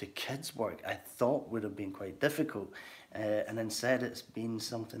to kids' work, I thought would have been quite difficult, and instead it's been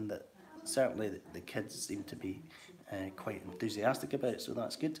something that certainly the kids seem to be quite enthusiastic about. So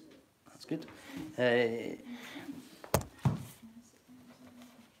that's good. That's good.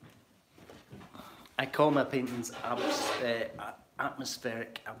 I call my paintings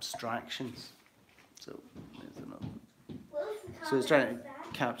atmospheric abstractions. So there's another one. So it's trying to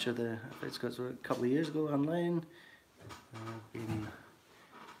capture the photographs a couple of years ago online. Been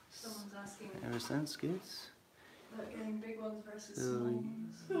Someone's asking ever since, good. about getting big ones versus So,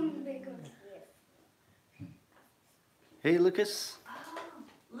 small ones. Big ones. hey Lucas. Oh,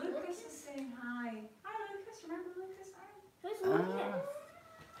 Lucas is saying hi. Hi Lucas, remember Lucas? Hi. Who's Ah. Lucas?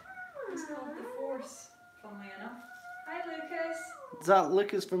 He's called The Force, funnily enough. Hi Lucas. Is that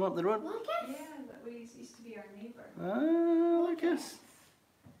Lucas from up the road? Lucas? Yeah, that used to be our neighbour. Ah, Lucas.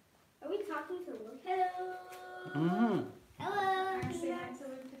 Are we talking to Lucas? Hello. Mm-hmm. Hello. Can I say hi to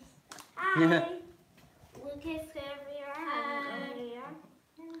Lucas? Hi. Yeah. Lucas over here.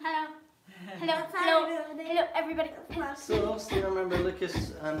 Hello. Hello. Hello. Hello, everybody. So else do you remember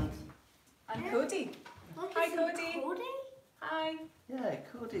Lucas and And Cody. Lucas Hi, and Cody. Cody? Hi. yeah,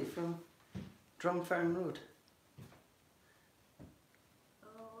 Cody from Drumfern Road.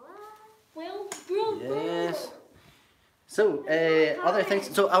 Well, bro. Yes. So other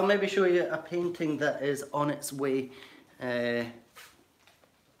things. So I'll maybe show you a painting that is on its way, and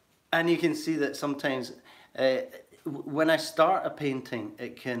you can see that sometimes when I start a painting,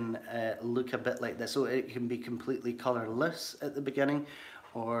 it can look a bit like this. So it can be completely colourless at the beginning,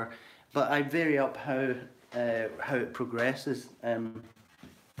 but I vary up how it progresses.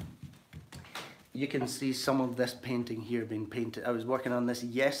 You can see some of this painting here being painted. I was working on this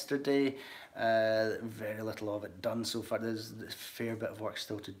yesterday. Very little of it done so far. There's a fair bit of work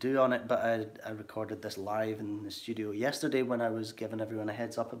still to do on it, but I recorded this live in the studio yesterday when I was giving everyone a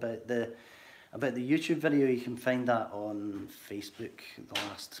heads up about the YouTube video. You can find that on Facebook, the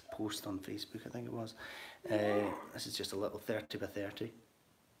last post on Facebook I think it was. This is just a little 30 by 30.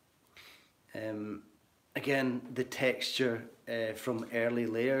 Again, the texture from early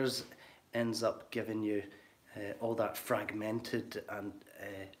layers ends up giving you all that fragmented and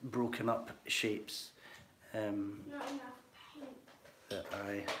broken up shapes Not enough paint. that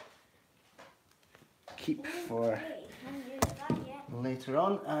I keep for later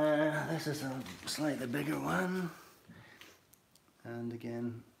on. This is a slightly bigger one, and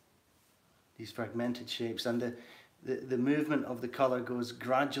again these fragmented shapes, and the movement of the colour goes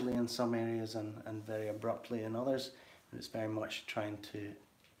gradually in some areas and very abruptly in others. And it's very much trying to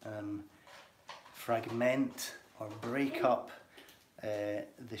fragment or break up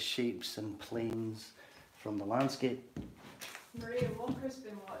the shapes and planes from the landscape. Maria Walker's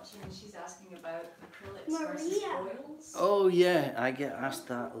been watching and she's asking about acrylics versus Maria. oils. Oh yeah, I get asked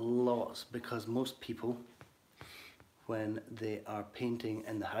that lots, because most people, when they are painting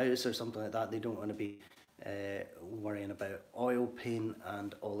in the house or something like that, they don't want to be worrying about oil paint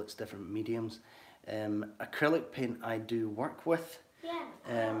and all its different mediums. Acrylic paint I do work with.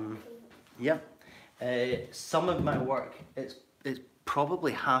 Yeah. Yep. Some of my work, it's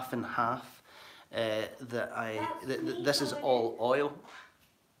probably half and half. This is all oil.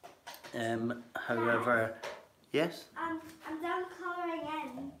 However, yes. I'm done colouring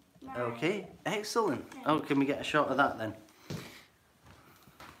in. Now. Okay, excellent. Oh, can we get a shot of that then?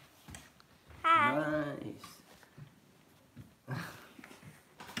 Hi. Nice.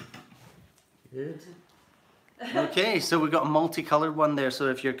 Good. Okay, so we've got a multicoloured one there, so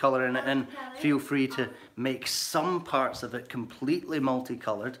if you're colouring it in, feel free to make some parts of it completely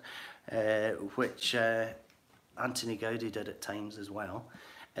multicoloured, which Anthony Gaudi did at times as well.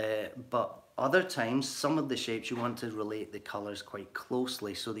 But other times, some of the shapes you want to relate the colours quite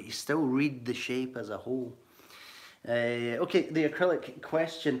closely so that you still read the shape as a whole. Okay, the acrylic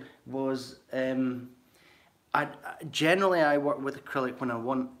question was, generally I work with acrylic when I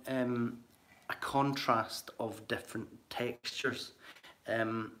want a contrast of different textures.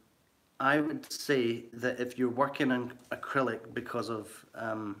 I would say that if you're working on acrylic because of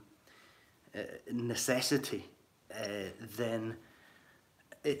necessity, then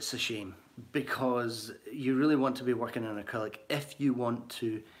it's a shame, because you really want to be working on acrylic if you want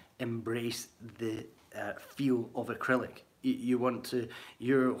to embrace the feel of acrylic. You want to,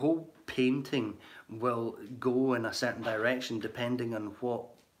 your whole painting will go in a certain direction depending on what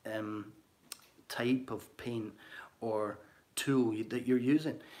type of paint or tool that you're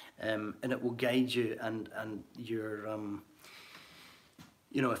using, and it will guide you, and your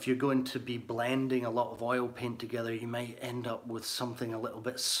you know, if you're going to be blending a lot of oil paint together, you might end up with something a little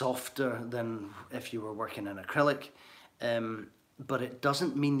bit softer than if you were working in acrylic. But it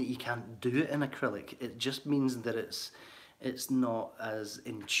doesn't mean that you can't do it in acrylic. It just means that it's not as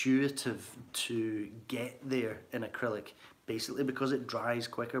intuitive to get there in acrylic, basically because it dries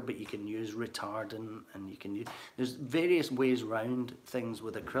quicker, but you can use retardant, and you can use, there's various ways around things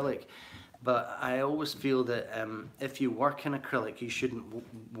with acrylic. But I always feel that if you work in acrylic, you shouldn't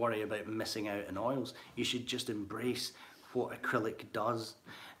worry about missing out on oils. You should just embrace what acrylic does.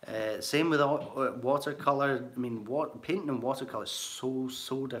 Same with watercolour. I mean, painting in watercolour is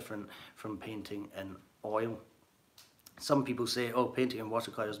so different from painting in oil. Some people say, oh, painting in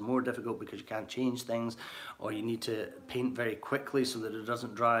watercolour is more difficult because you can't change things, or you need to paint very quickly so that it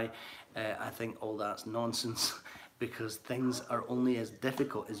doesn't dry. I think all that's nonsense, because things are only as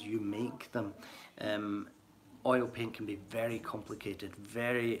difficult as you make them. Oil paint can be very complicated,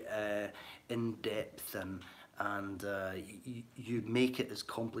 very in-depth, and you make it as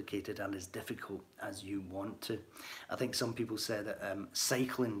complicated and as difficult as you want to. I think some people say that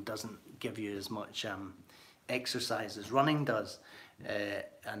cycling doesn't give you as much exercise as running does,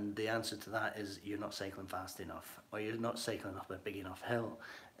 and the answer to that is you're not cycling fast enough, or you're not cycling up a big enough hill.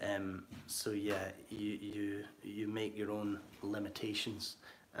 So yeah, you make your own limitations,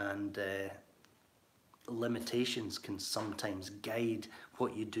 and limitations can sometimes guide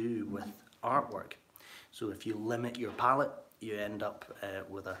what you do with artwork. So if you limit your palette, you end up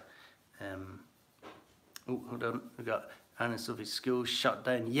with a oh, hold on, we got Aaron and Sophie's school shut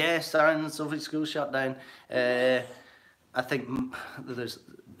down. Yes, Aaron and Sophie's school shut down. I think there's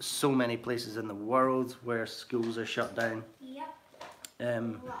so many places in the world where schools are shut down. Yep.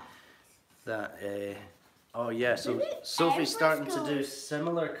 Oh yeah, so Sophie's starting to do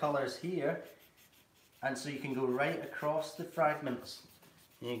similar colours here, and so you can go right across the fragments,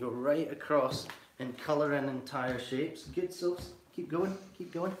 and you go right across and colour in entire shapes. Good, Sophie, keep going,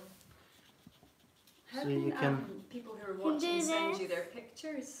 keep going. How So can, you can people who are watching send you their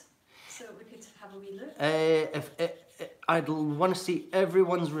pictures so we could have a wee look? I'd want to see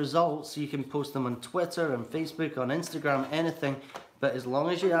everyone's results, so you can post them on Twitter, on Facebook, on Instagram, anything. But as long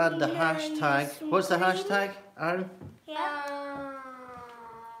as you add the hashtag, what's the hashtag, Aaron?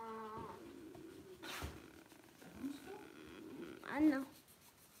 I know.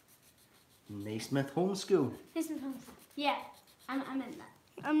 Naismith Homeschool. Naismith Homeschool. Yeah, I'm in that.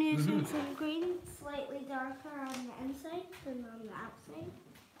 I'm using some green, slightly darker on the inside than on the outside.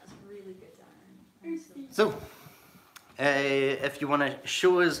 That's really good, Aaron. So, if you want to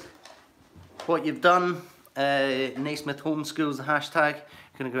show us what you've done, Naismith Homeschool is the hashtag.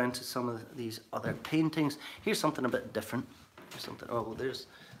 I'm going to go into some of these other paintings. Here's something a bit different. Here's something. Oh, well, there's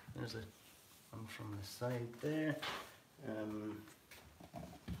a one from the side there, and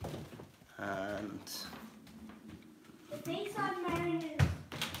The face on mine is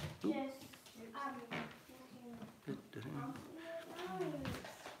just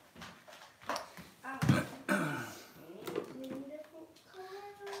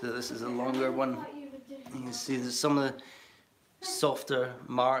so this is a longer one. You can see there's some of the softer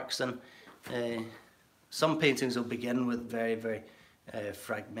marks, and some paintings will begin with very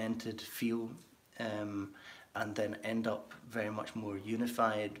fragmented feel, and then end up very much more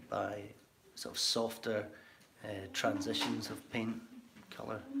unified by sort of softer transitions of paint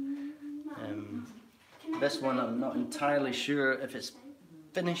colour. This one I'm not entirely sure if it's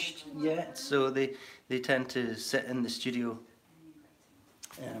finished yet, so they tend to sit in the studio.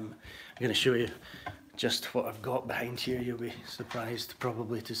 I'm going to show you just what I've got behind here. You'll be surprised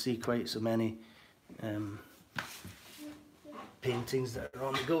probably to see quite so many paintings that are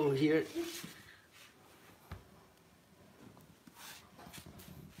on the go here.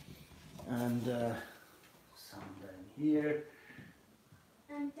 And some down here.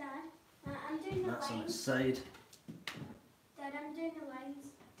 And Dad, I'm doing the That's on its lines. side. Dad, I'm doing the lines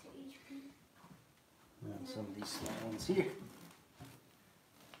to each piece. And some of these small ones here.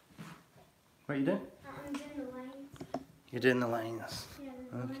 What are you doing? I'm doing the lines. You're doing the lines. Yeah,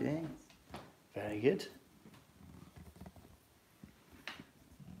 the Okay. lines. Very good.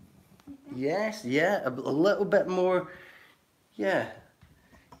 Yes, yeah, a little bit more, yeah.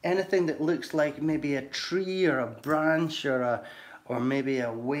 Anything that looks like maybe a tree or a branch or maybe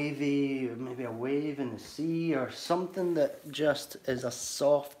a wave in the sea, or something that just is a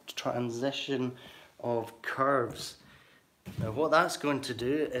soft transition of curves. Now what that's going to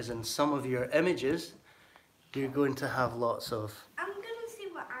do is, in some of your images, you're going to have lots of... I'm going to see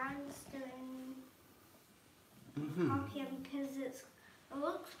what Aaron's doing on him, because it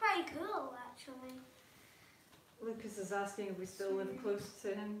looks pretty cool actually. Lucas is asking if we still live close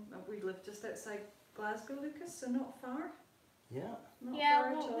to him. We live just outside Glasgow, Lucas, so not far. Yeah. Not Yeah, far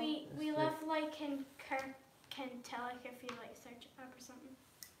at well, all. we That's live like in Kirkcaldy, if you like search it up or something.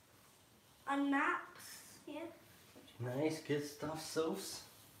 On maps, yeah. Nice, good stuff, Sophs.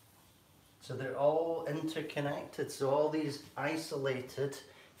 So they're all interconnected. So all these isolated,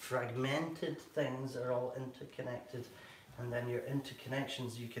 fragmented things are all interconnected, and then your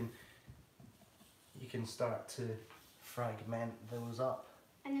interconnections, you can start to fragment those up.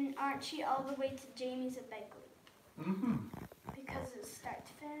 And then Archie all the way to Jamie's a big loop. Because it's start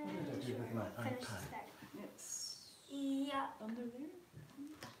to finish. What did I do with my Finish to iPad? start. It's Yeah, under there.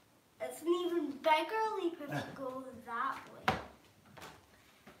 it's an even bigger leap if you go that way.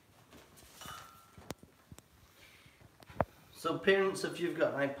 So parents, if you've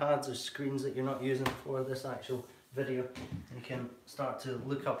got iPads or screens that you're not using for this actual video, you can start to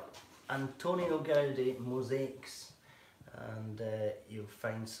look up Antonio Gaudi mosaics, and you'll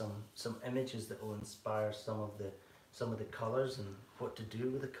find some images that will inspire some of the colours and what to do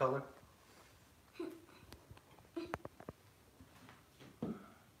with the colour.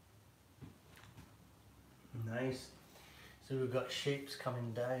 Nice. So we've got shapes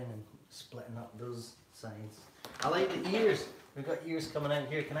coming down and splitting up those sides. I like the ears. We've got ears coming out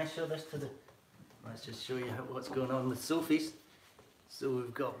here. Can I show this to the... Let's just show you what's going on with Sophie's. So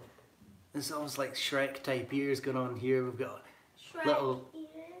we've got... It's almost like Shrek type ears going on here. We've got Shrek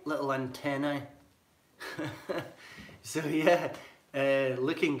little antennae. So yeah,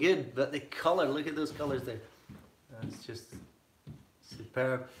 looking good. But the colour, look at those colours there. That's just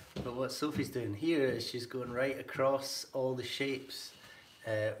superb. But what Sophie's doing here is she's going right across all the shapes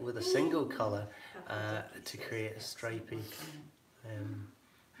with a single colour to create a stripy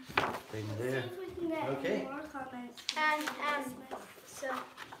thing there. See if we can get Okay. any more comments. And so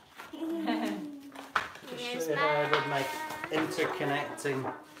Just show you how I did my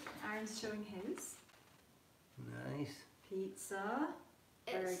interconnecting. Aaron's showing his. Nice. Pizza,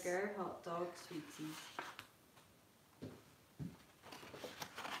 It's- burger, hot dog, sweeties.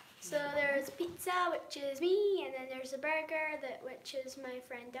 So there's pizza, which is me, and then there's a burger, which is my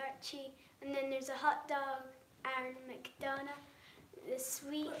friend Archie, and then there's a hot dog, Aaron McDonough. The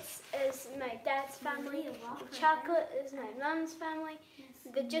sweets is my dad's family. The chocolate is my mum's family.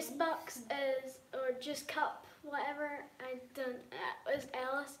 The juice box is, or juice cup, whatever, I don't, is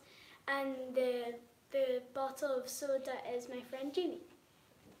Alice, and the bottle of soda is my friend Jamie.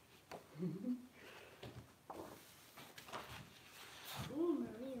 Ooh,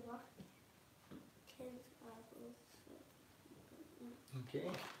 Maria, look. Okay.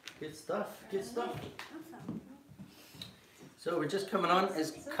 Good stuff. Good stuff. So we're just coming on.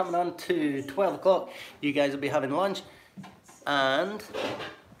 It's coming on to 12 o'clock. You guys will be having lunch, and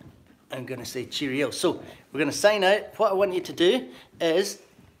I'm going to say cheerio. So we're going to sign out. What I want you to do is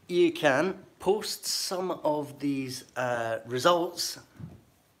you can post some of these results.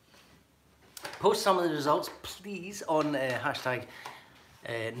 Post some of the results, please, on hashtag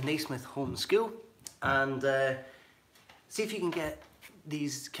Naismith Homeschool, and see if you can get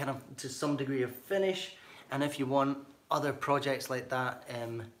these kind of to some degree of finish. And if you want other projects like that,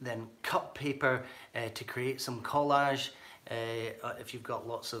 then cut paper to create some collage. If you've got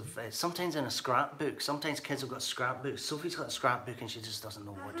lots of, sometimes in a scrapbook, sometimes kids have got scrapbooks. Sophie's got a scrapbook and she just doesn't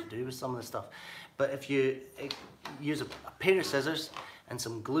know what to do with some of the stuff. But if you use a pair of scissors and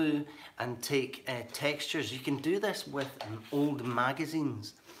some glue and take textures, you can do this with old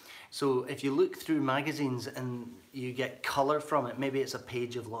magazines. So if you look through magazines and you get colour from it, maybe it's a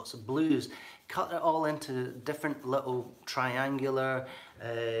page of lots of blues, cut it all into different little triangular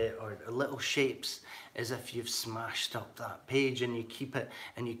or little shapes, as if you've smashed up that page, and you keep it,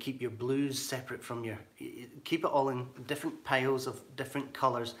 and you keep your blues separate from your, keep it all in different piles of different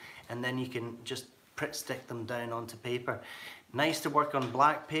colours, and then you can just stick them down onto paper. Nice to work on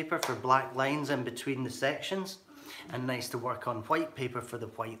black paper for black lines in between the sections, and nice to work on white paper for the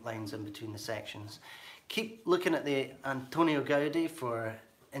white lines in between the sections. Keep looking at the Antonio Gaudi for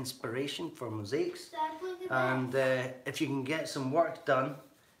inspiration for mosaics, and if you can get some work done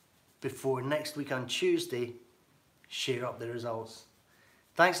before next week on Tuesday, share up the results.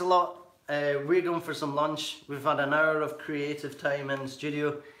 Thanks a lot. We're going for some lunch. We've had an hour of creative time in the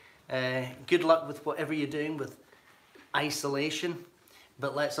studio. Good luck with whatever you're doing with isolation,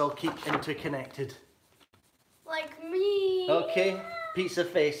 but let's all keep interconnected. Like me. Okay, pizza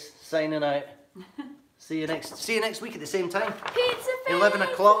face signing out. See you next week at the same time. Pizza face. 11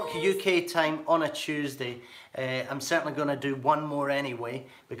 o'clock UK time on a Tuesday. I'm certainly going to do one more anyway,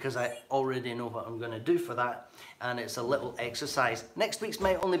 because I already know what I'm going to do for that, and it's a little exercise. Next week's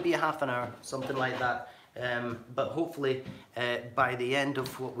might only be a half an hour, something like that. But hopefully by the end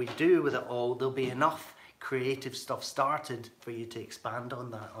of what we do with it all, there'll be enough creative stuff started for you to expand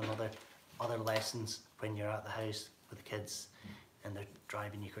on that on other lessons when you're at the house with the kids and they're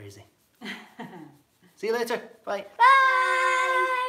driving you crazy. See you later. Bye. Bye.